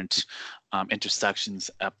 different intersections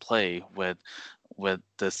at play with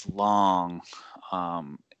this long,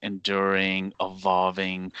 enduring,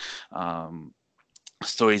 evolving um,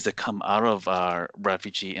 stories that come out of our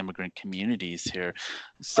refugee immigrant communities here.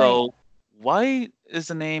 Right. So why is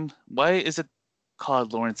it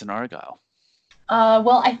called Lawrence and Argyle?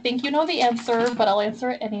 Well, I think you know the answer, but I'll answer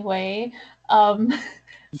it anyway. Um,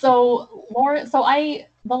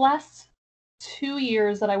 the last 2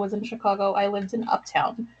 years that I was in Chicago, I lived in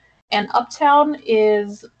Uptown, and Uptown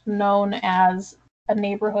is known as a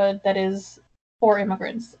neighborhood that is for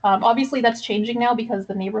immigrants. Obviously, that's changing now because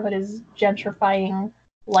the neighborhood is gentrifying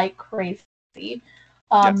like crazy.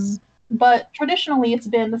 Um, Yes. but traditionally, it's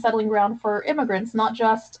been the settling ground for immigrants, not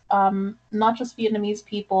just Vietnamese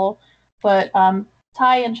people, but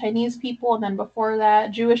Thai and Chinese people, and then before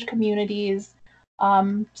that, Jewish communities.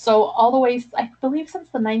 So all the way, I believe, since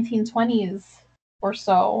the 1920s or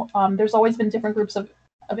so, there's always been different groups of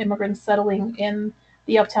immigrants settling in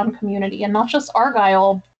the Uptown community, and not just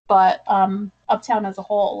Argyle, but Uptown as a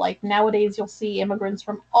whole. Like nowadays, you'll see immigrants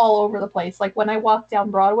from all over the place. Like when I walk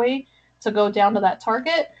down Broadway to go down to that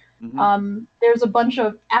Target, Hmm. there's a bunch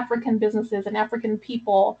of African businesses and African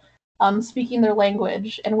people speaking their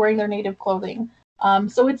language and wearing their native clothing.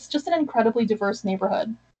 So it's just an incredibly diverse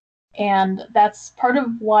neighborhood. And that's part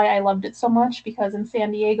of why I loved it so much because in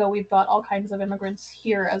San Diego, we've got all kinds of immigrants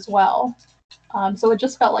here as well. So it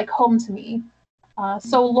just felt like home to me.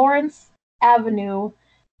 So Lawrence Avenue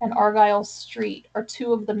and Argyle Street are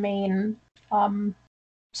two of the main um,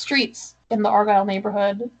 streets in the Argyle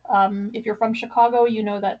neighborhood. If you're from Chicago, you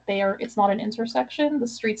know that it's not an intersection. The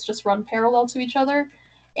streets just run parallel to each other.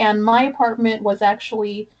 And my apartment was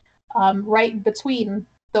actually right between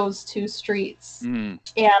those two streets. Mm.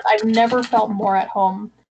 And I've never felt more at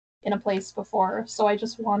home in a place before. So I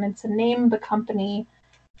just wanted to name the company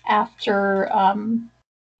after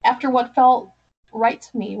after what felt right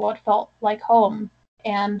to me, what felt like home.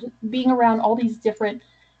 And being around all these different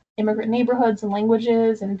immigrant neighborhoods and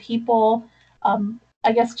languages and people,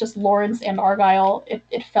 I guess just Lawrence and Argyle,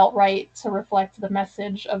 it felt right to reflect the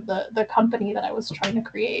message of the company that I was trying to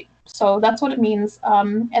create. So that's what it means.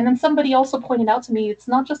 And then somebody also pointed out to me, it's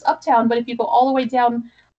not just Uptown, but if you go all the way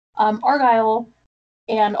down Argyle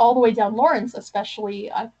and all the way down Lawrence,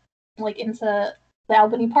 especially like into the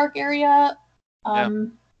Albany Park area, Yeah.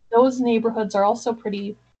 those neighborhoods are also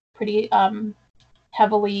pretty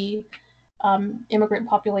heavily immigrant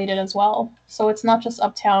populated as well. So it's not just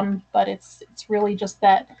Uptown, but it's really just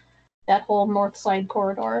that whole North Side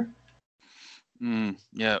corridor.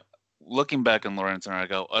 Yeah. Looking back in Lawrence and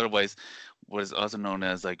Argyle, otherwise what is also known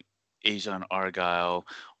as like Asia and Argyle,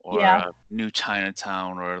 or Yeah. New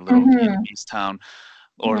Chinatown, or Little Mm-hmm. Vietnamese Town,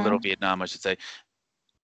 or Little Mm-hmm. Vietnam, I should say.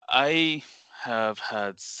 I have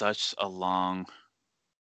had such a long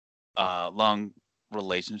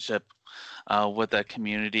relationship with that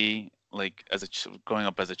community. Like growing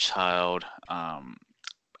up as a child,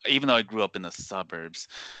 even though I grew up in the suburbs,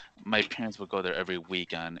 my parents would go there every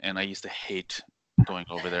weekend, and I used to hate going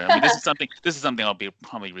over there. I mean, this is something I'll be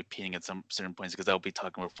probably repeating at some certain points, because I'll be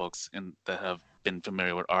talking with folks that have been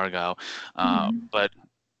familiar with Argyle. Mm-hmm.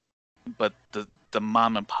 But the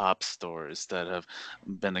mom and pop stores that have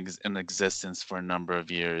been in existence for a number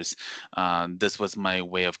of years, this was my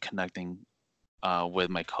way of connecting with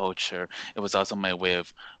my culture. It was also my way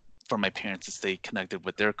for my parents to stay connected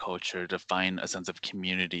with their culture, to find a sense of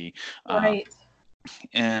community. Uh, Right.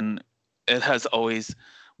 and it has always,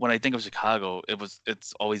 when I think of Chicago,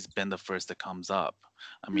 it's always been the first that comes up.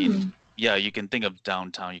 I mean, Hmm. yeah, you can think of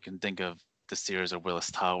downtown, you can think of the Sears or Willis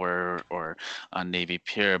Tower, or Navy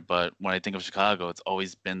Pier, but when I think of Chicago, it's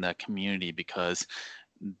always been that community, because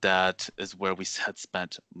that is where we had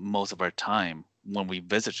spent most of our time when we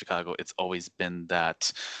visit Chicago. It's always been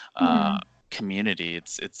that uh, Hmm. community.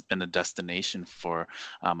 It's been a destination for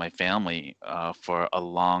my family for a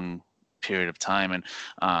long period of time. And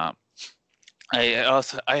uh,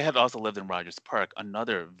 I had also lived in Rogers Park,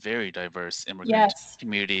 another very diverse immigrant Yes,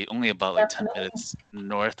 community, only about like 10 definitely. minutes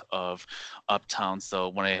north of Uptown. So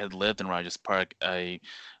when I had lived in Rogers Park, I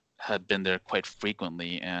had been there quite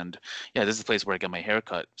frequently. And yeah, this is a place where I get my hair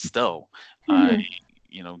cut still. I, Hmm.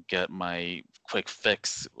 get my quick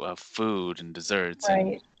fix of food and desserts,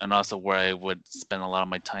 Right. and also where I would spend a lot of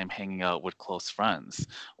my time hanging out with close friends,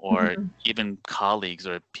 or Hmm. even colleagues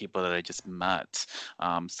or people that I just met.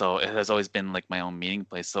 So it has always been like my own meeting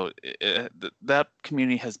place. So that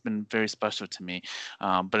community has been very special to me,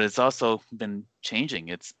 but it's also been changing.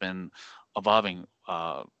 It's been evolving.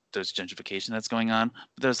 There's gentrification that's going on,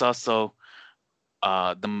 but there's also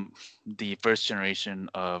the first generation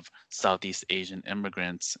of Southeast Asian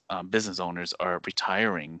immigrants, business owners, are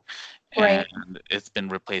retiring, and Right. it's been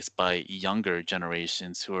replaced by younger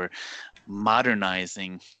generations who are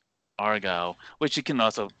modernizing Argyle, which you can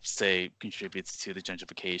also say contributes to the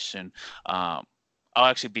gentrification. Um, I'll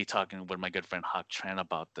actually be talking with my good friend Hawk Tran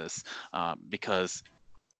about this, because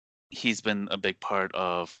he's been a big part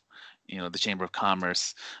of, the Chamber of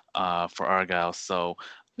Commerce for Argyle. So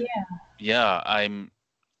Yeah. yeah,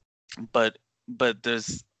 but but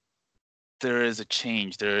there is a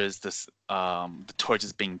change. There is this, the torch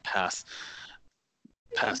is being passed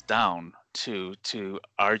down to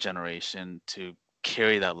our generation to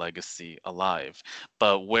carry that legacy alive.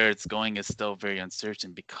 But where it's going is still very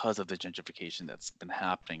uncertain because of the gentrification that's been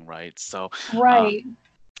happening, right? So, um, Right.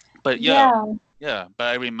 but yeah, Yeah. yeah. But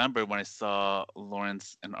I remember when I saw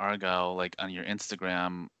Lawrence and Argyle like on your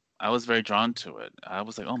Instagram, I was very drawn to it. I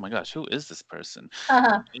was like, oh my gosh, who is this person?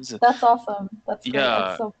 Is it? That's awesome. That's great.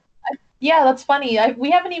 That's Yeah, so. Yeah, that's funny.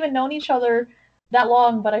 We haven't even known each other that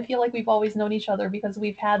long, but I feel like we've always known each other because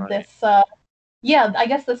we've had right, this. Yeah, I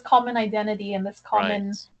guess this common identity and this right.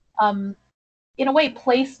 common, um, in a way,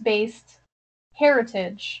 place-based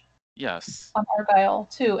heritage Yes. on Argyle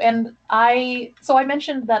too. And so I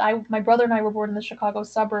mentioned that my brother and I were born in the Chicago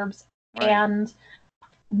suburbs, Right. and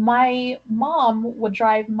my mom would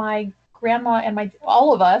drive my grandma and my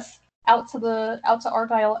all of us out to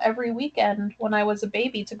Argyle every weekend when I was a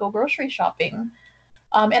baby to go grocery shopping.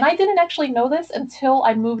 And I didn't actually know this until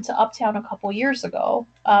I moved to Uptown a couple years ago.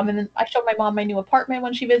 Mm. And then I showed my mom my new apartment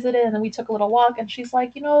when she visited, and then we took a little walk, and she's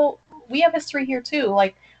like, we have history here too.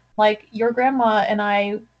 Like your grandma and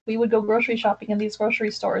I, we would go grocery shopping in these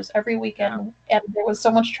grocery stores every Yeah. weekend, and there was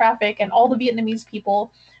so much traffic, and all the Vietnamese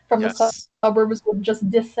people from the Yes. suburbs would just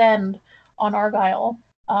descend on Argyle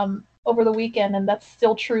over the weekend, and that's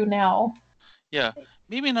still true now. Yeah.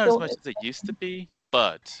 Maybe not as Still, much as it used to be,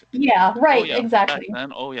 but yeah, oh right, yeah, back exactly.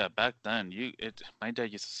 then. Oh yeah, back then. My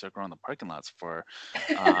dad used to circle around the parking lots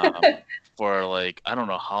um, for like I don't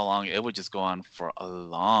know how long. It would just go on for a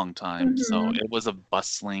long time. So Hmm. it was a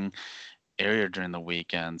bustling area during the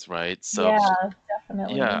weekends, right? So Yeah,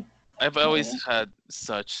 yeah, definitely, I've always definitely. had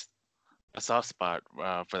such a soft spot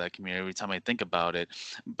for that community every time I think about it.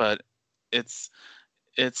 But it's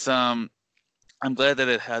it's I'm glad that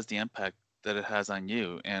it has the impact that it has on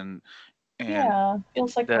you and Yeah,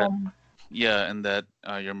 feels like that home. yeah, and that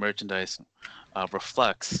your merchandise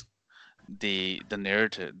reflects the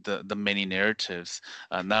narrative, the many narratives,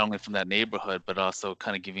 not only from that neighborhood, but also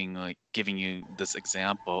kind of giving you this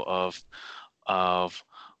example of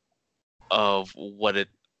of what it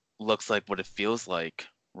looks like, what it feels like,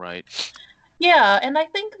 right? Yeah, and I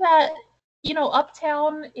think that,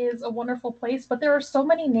 Uptown is a wonderful place, but there are so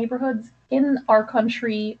many neighborhoods in our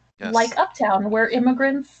country like Yes. Uptown where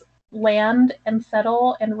immigrants land and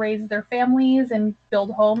settle and raise their families and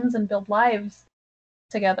build homes and build lives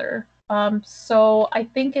together. So I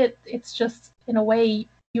think it's just in a way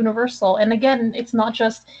universal. And again, it's not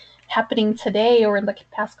just happening today or in the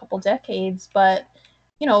past couple decades, but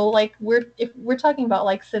like if we're talking about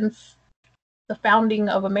like since the founding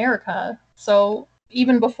of America. So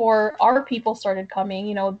even before our people started coming,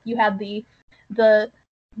 you had the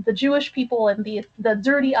the Jewish people and the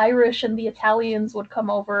dirty Irish and the Italians would come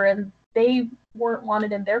over, and they weren't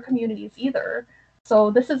wanted in their communities either. So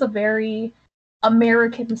this is a very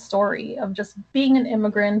American story of just being an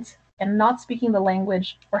immigrant and not speaking the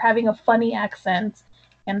language or having a funny accent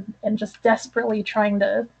and just desperately trying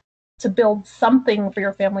to build something for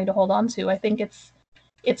your family to hold on to. I think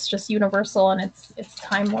it's just universal, and it's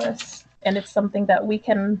timeless, and it's something that we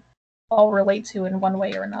can all relate to in one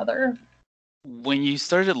way or another. When you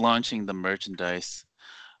started launching the merchandise,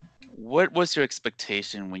 what was your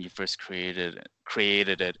expectation when you first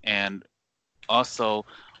created it? And also,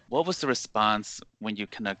 what was the response when you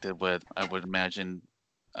connected with, I would imagine,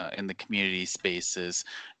 in the community spaces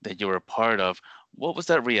that you were a part of? What was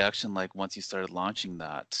that reaction like once you started launching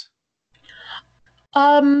that?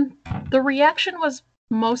 Um, the reaction was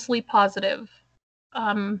mostly positive.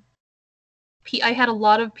 Um, I had a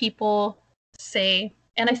lot of people say,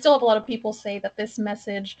 and I still have a lot of people say that this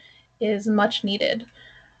message is much needed.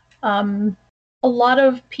 Um, a lot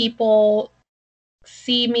of people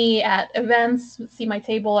see me at events, see my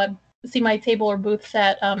table or booths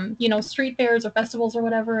at street fairs or festivals or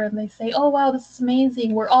whatever, and they say, "Oh wow, this is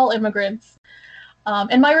amazing. We're all immigrants."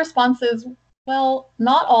 And my response is, "Well,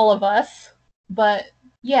 not all of us, but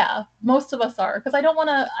yeah, most of us are." Because I don't want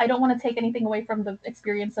to take anything away from the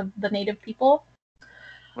experience of the native people.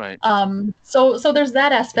 Right. So there's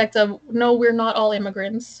that aspect of no, we're not all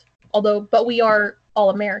immigrants, but we are all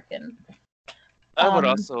American. I would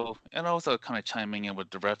Um, also, and also kind of chiming in with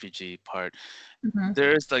the refugee part, mhm.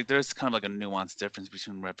 there's kind of like a nuanced difference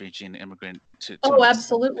between refugee and immigrant to Oh, an extent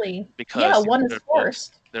absolutely. Yeah, because one there is are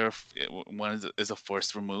folks, forced. one is a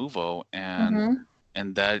forced removal Hmm.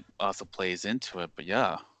 and that also plays into it. But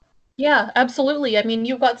yeah, Yeah, absolutely. I mean,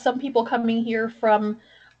 you've got some people coming here from,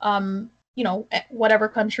 whatever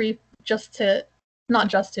country just to, not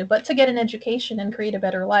just to, but to get an education and create a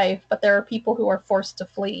better life. But there are people who are forced to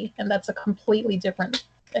flee, and that's a completely different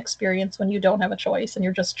experience when you don't have a choice and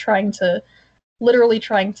you're just literally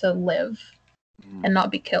trying to live mhm. and not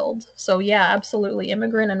be killed. So, yeah, absolutely.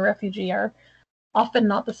 Immigrant and refugee are often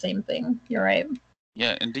not the same thing. You're right.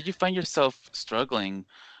 Yeah. And did you find yourself struggling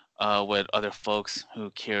with other folks who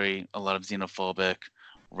carry a lot of xenophobic,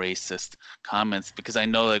 racist comments? Because I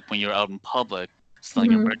know like when you're out in public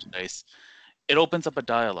selling your Hmm. merchandise, it opens up a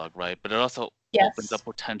dialogue, right? But it also opens Yes. up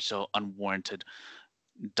potential unwarranted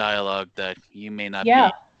dialogue that you may not Yeah.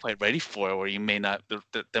 be quite ready for, or you may not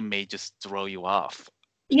that may just throw you off.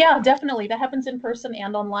 Yeah, definitely. That happens in person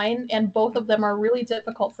and online, and both Mhm. of them are really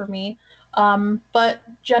difficult for me. But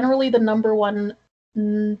generally, the number one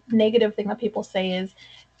negative thing that people say is,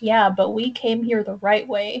 yeah, but we came here the right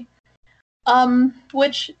way.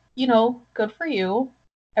 Which, good for you.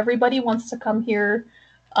 Everybody wants to come here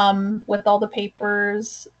with all the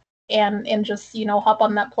papers and just, hop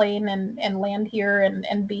on that plane and land here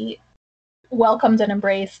and be welcomed and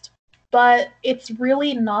embraced. But it's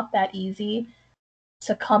really not that easy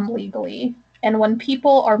to come legally. And when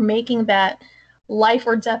people are making that life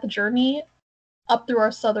or death journey up through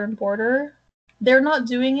our southern border, they're not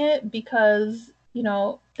doing it because,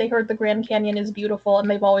 they heard the Grand Canyon is beautiful and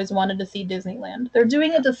they've always wanted to see Disneyland. They're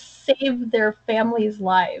doing it to save their families'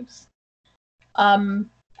 lives.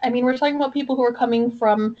 We're talking about people who are coming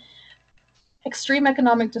from extreme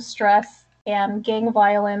economic distress and gang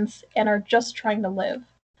violence and are just trying to live.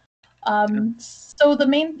 So the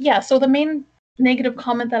main negative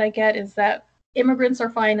comment that I get is that immigrants are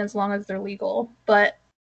fine as long as they're legal, but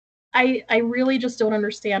I really just don't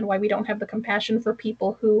understand why we don't have the compassion for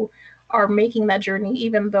people who are making that journey,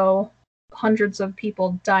 even though hundreds of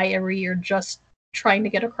people die every year just trying to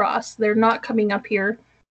get across. They're not coming up here,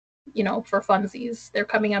 for funsies. They're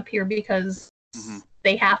coming up here because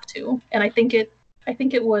they have to. And I think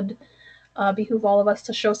it would behoove all of us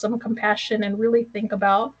to show some compassion and really think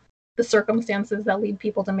about the circumstances that lead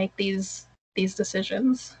people to make these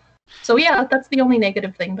decisions. So yeah, that's the only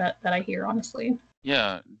negative thing that I hear, honestly.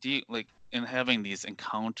 Yeah. Do you in having these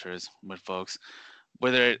encounters with folks,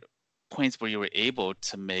 were there points where you were able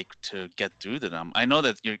to get through to them? I know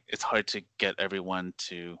that it's hard to get everyone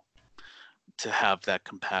to have that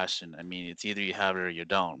compassion. I mean, it's either you have it or you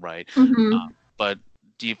don't, right? But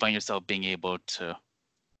do you find yourself being able to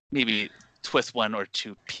maybe twist one or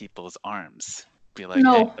two people's arms? Be like,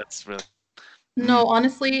 no. Hey, that's really... No,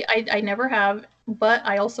 honestly, I never have, but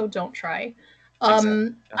I also don't try.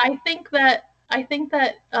 Exactly. Yeah. I think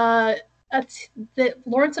that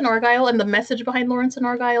Lawrence and Argyle and the message behind Lawrence and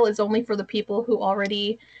Argyle is only for the people who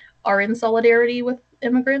already are in solidarity with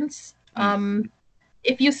immigrants.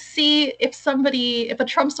 If a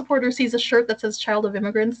Trump supporter sees a shirt that says "Child of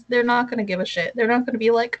Immigrants," they're not going to give a shit. They're not going to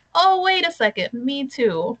be like, "Oh, wait a second, me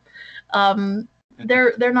too."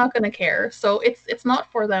 They're not going to care. So it's not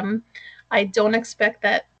for them. I don't expect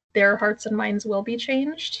that their hearts and minds will be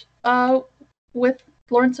changed with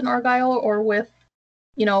Lawrence and Argyle or with,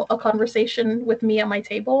 a conversation with me at my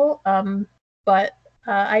table. But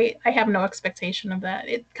I have no expectation of that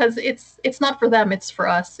because it's not for them. It's for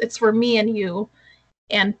us. It's for me and you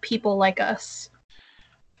and people like us.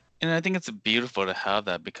 And I think it's beautiful to have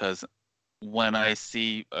that, because when I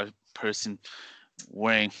see a person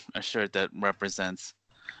wearing a shirt that represents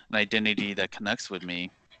an identity that connects with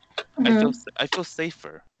me, I feel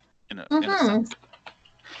safer in a sense.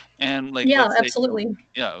 And yeah, let's say, absolutely.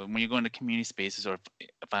 when you go into community spaces, or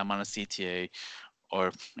if I'm on a CTA,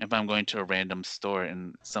 or if I'm going to a random store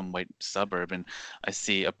in some white suburb and I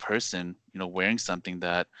see a person, wearing something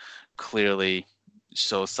that clearly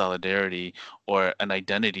shows solidarity or an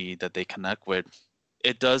identity that they connect with,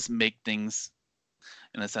 it does make things,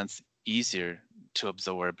 in a sense, easier to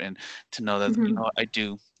absorb and to know that, I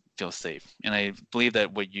do feel safe. And I believe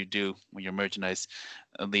that what you do with your merchandise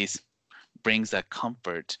at least brings that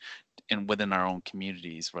comfort within our own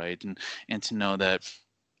communities, right? And to know that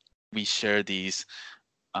we share these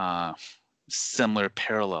similar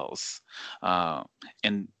parallels,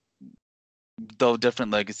 and though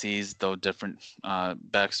different legacies, though different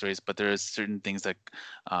backstories, but there is certain things that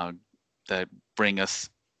bring us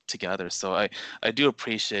together. So I do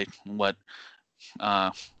appreciate what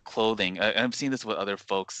clothing. I've seen this with other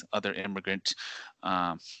folks, other immigrant,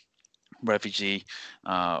 refugee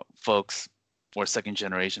folks, or second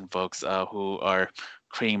generation folks who are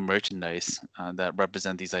creating merchandise that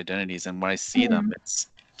represent these identities. And when I see them,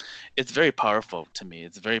 it's very powerful to me.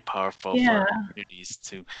 It's very powerful for our communities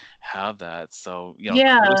to have that. So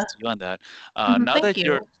kudos to you on that. Now that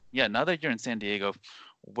you're in San Diego,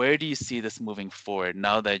 where do you see this moving forward?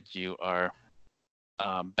 Now that you are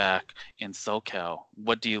back in SoCal,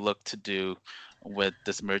 what do you look to do with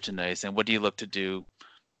this merchandise, and what do you look to do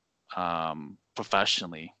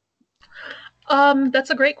professionally? That's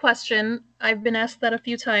a great question. I've been asked that a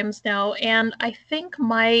few times now, and I think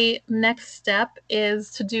my next step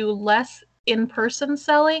is to do less in-person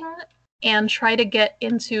selling and try to get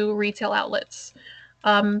into retail outlets.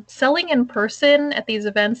 Selling in person at these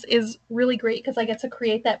events is really great because I get to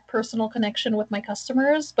create that personal connection with my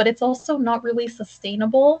customers, but it's also not really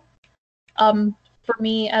sustainable for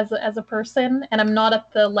me as a person, and I'm not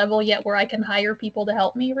at the level yet where I can hire people to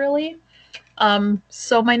help me, really.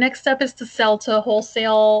 So my next step is to sell to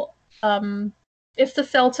wholesale, is to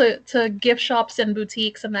sell to gift shops and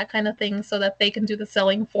boutiques and that kind of thing so that they can do the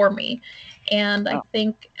selling for me. And I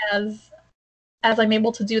think as I'm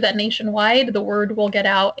able to do that nationwide, the word will get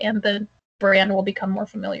out and the brand will become more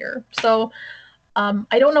familiar. So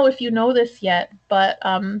I don't know if you know this yet, but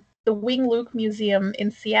the Wing Luke Museum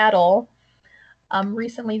in Seattle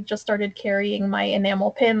recently just started carrying my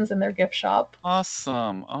enamel pins in their gift shop.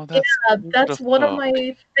 Awesome. Oh, that's that's one of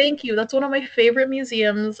beautiful. thank you. That's one of my favorite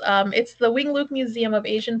museums. It's the Wing Luke Museum of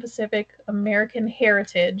Asian Pacific American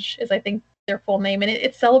Heritage, is I think their full name, and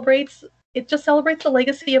it celebrates it just celebrates the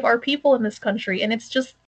legacy of our people in this country, and it's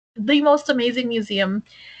just the most amazing museum.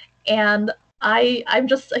 And I'm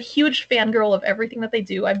just a huge fangirl of everything that they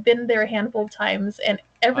do. I've been there a handful of times, and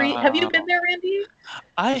have you been Wow. there, Randy?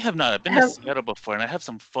 I have not. I've been to Have Seattle before, and I have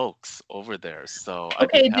some folks over there, so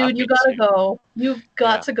I'd be Okay, dude, you happy gotta to. go. You've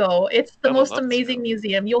got Yeah, to go. It's the I would most love amazing to.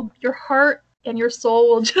 museum. Your heart and your soul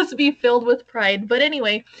will just be filled with pride. But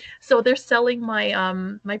anyway, so they're selling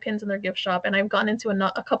my pins in their gift shop, and I've gone into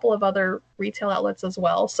a couple of other retail outlets as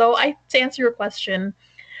well. So to answer your question,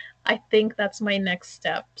 I think that's my next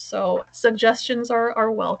step. So suggestions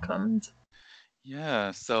are welcomed.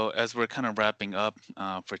 Yeah, so as we're kind of wrapping up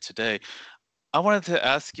for today, I wanted to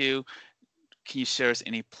ask you, can you share us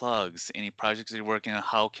any plugs, any projects you're working on?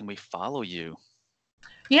 How can we follow you?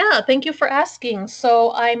 Yeah, thank you for asking.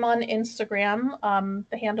 So I'm on Instagram.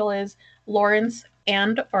 The handle is Lawrence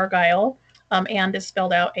and Argyle. And is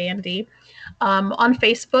spelled out A and D. On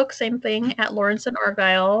Facebook, same thing at Lawrence and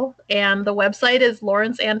Argyle. And the website is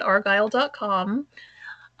lawrenceandargyle.com.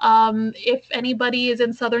 If anybody is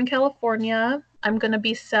in Southern California, I'm going to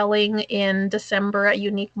be selling in December at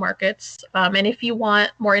Unique Markets. And if you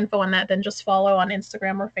want more info on that, then just follow on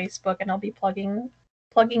Instagram or Facebook, and I'll be plugging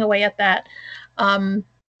away at that um,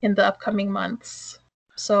 in the upcoming months.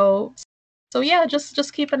 So yeah,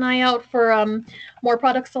 just keep an eye out for more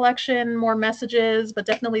product selection, more messages, but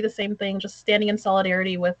definitely the same thing. Just standing in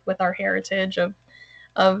solidarity with our heritage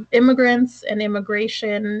of immigrants and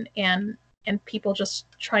immigration and people just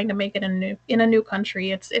trying to make it in a new country.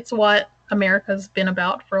 It's what America's been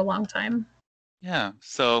about for a long time. Yeah,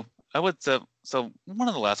 so I would say, so one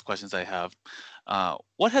of the last questions I have,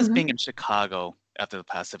 what has Mm-hmm. being in Chicago after the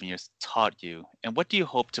past 7 years taught you, and what do you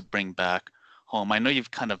hope to bring back home? I know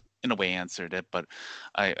you've kind of, in a way, answered it, but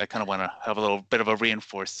I kind of want to have a little bit of a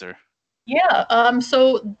reinforcer. Yeah.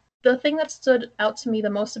 So the thing that stood out to me the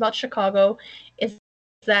most about Chicago is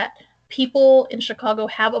that people in Chicago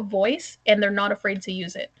have a voice and they're not afraid to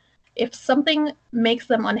use it. If something makes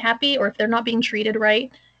them unhappy or if they're not being treated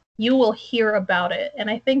right, you will hear about it. And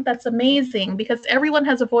I think that's amazing because everyone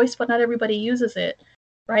has a voice, but not everybody uses it,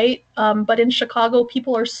 right? But in Chicago,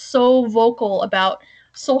 people are so vocal about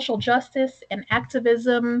social justice and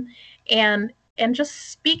activism and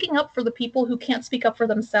just speaking up for the people who can't speak up for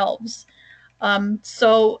themselves.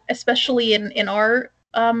 So especially in our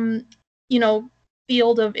you know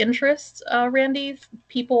field of interest, Randy,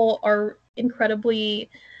 people are incredibly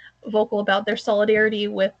vocal about their solidarity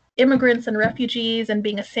with immigrants and refugees and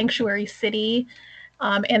being a sanctuary city.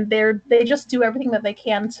 And they just do everything that they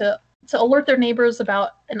can to alert their neighbors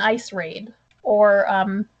about an ICE raid or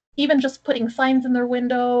even just putting signs in their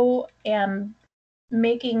window and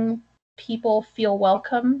making people feel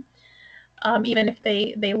welcome, even if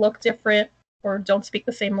they look different or don't speak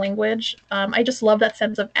the same language. I just love that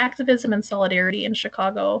sense of activism and solidarity in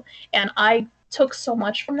Chicago, and I took so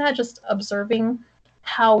much from that just observing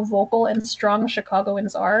how vocal and strong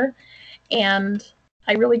Chicagoans are, and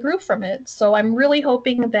I really grew from it. So I'm really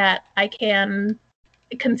hoping that I can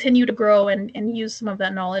continue to grow and use some of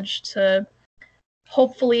that knowledge to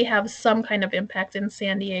hopefully have some kind of impact in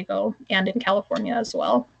San Diego and in California as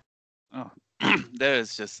well. Oh, that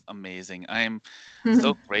is just amazing. I'm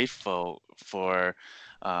so grateful for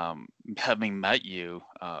having met you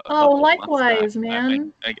a Oh, couple of months back. likewise,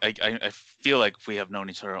 man. I feel like we have known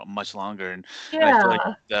each other much longer, and I feel like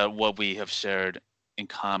Yeah, that what we have shared in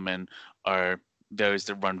common are values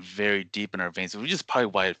that run very deep in our veins, which is probably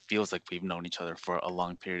why it feels like we've known each other for a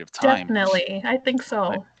long period of time. definitely. I think Right.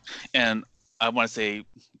 so. And I want to say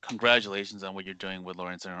congratulations on what you're doing with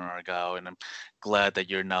Lawrence and Argyle, and I'm glad that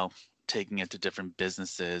you're now taking it to different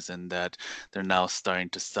businesses and that they're now starting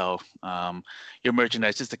to sell your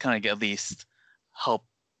merchandise just to kind of get, at least help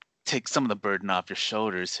take some of the burden off your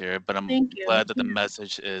shoulders here. But I'm Thank you. glad that the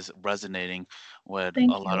message is resonating with a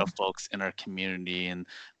Thank lot of you. folks in our community, and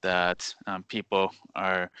that people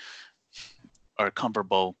are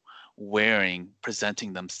comfortable wearing,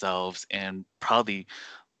 presenting themselves, and proudly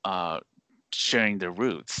uh, sharing their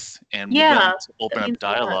roots and Yeah, willing to that open up means a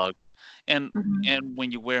lot. dialogue. And Mhm. and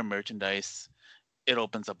when you wear merchandise, it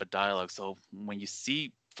opens up a dialogue. So when you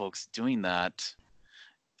see folks doing that,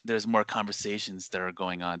 there's more conversations that are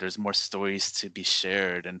going on. There's more stories to be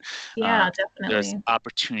shared, and uh, Yeah, there's definitely.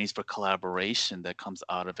 opportunities for collaboration that comes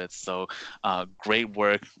out of it. So great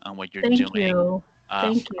work on what you're Thank doing. you.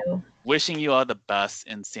 Thank I'm you. wishing you all the best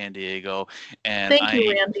in San Diego, and Thank you,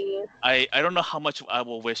 Randy. I don't know how much I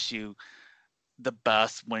will wish you the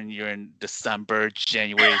best when you're in December,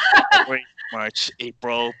 January, February, March,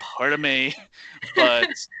 April, part of May. But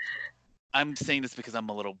I'm saying this because I'm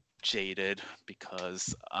a little jaded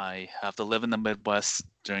because I have to live in the Midwest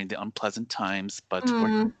during the unpleasant times, but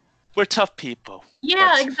Mm. we're tough people.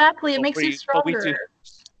 Yeah, But exactly. It but makes you we stronger.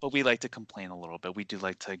 do like to complain a little bit. We do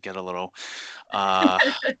like to get a little uh,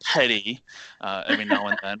 petty every now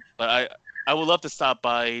and then. But I would love to stop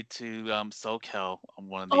by to SoCal on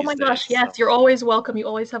one of Oh these my days. gosh, So yes, you're always welcome. You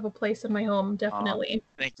always have a place in my home, uh, definitely.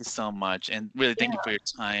 thank you so much, and really Yeah. thank you for your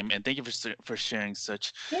time, and thank you for sharing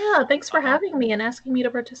such. Yeah, thanks for Um, having me and asking me to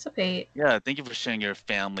participate. yeah, thank you for sharing your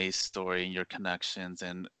family story and your connections,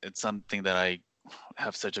 and it's something that I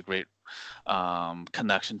have such a great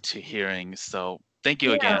connection to hearing. So thank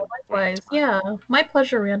you Yeah, again for your likewise. time. Yeah, my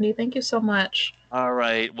pleasure, Randy. Thank you so much. All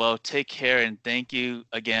right. Well, take care and thank you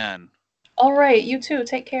again. All right, you too.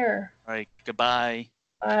 Take care. All right. Goodbye.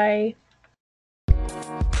 Bye.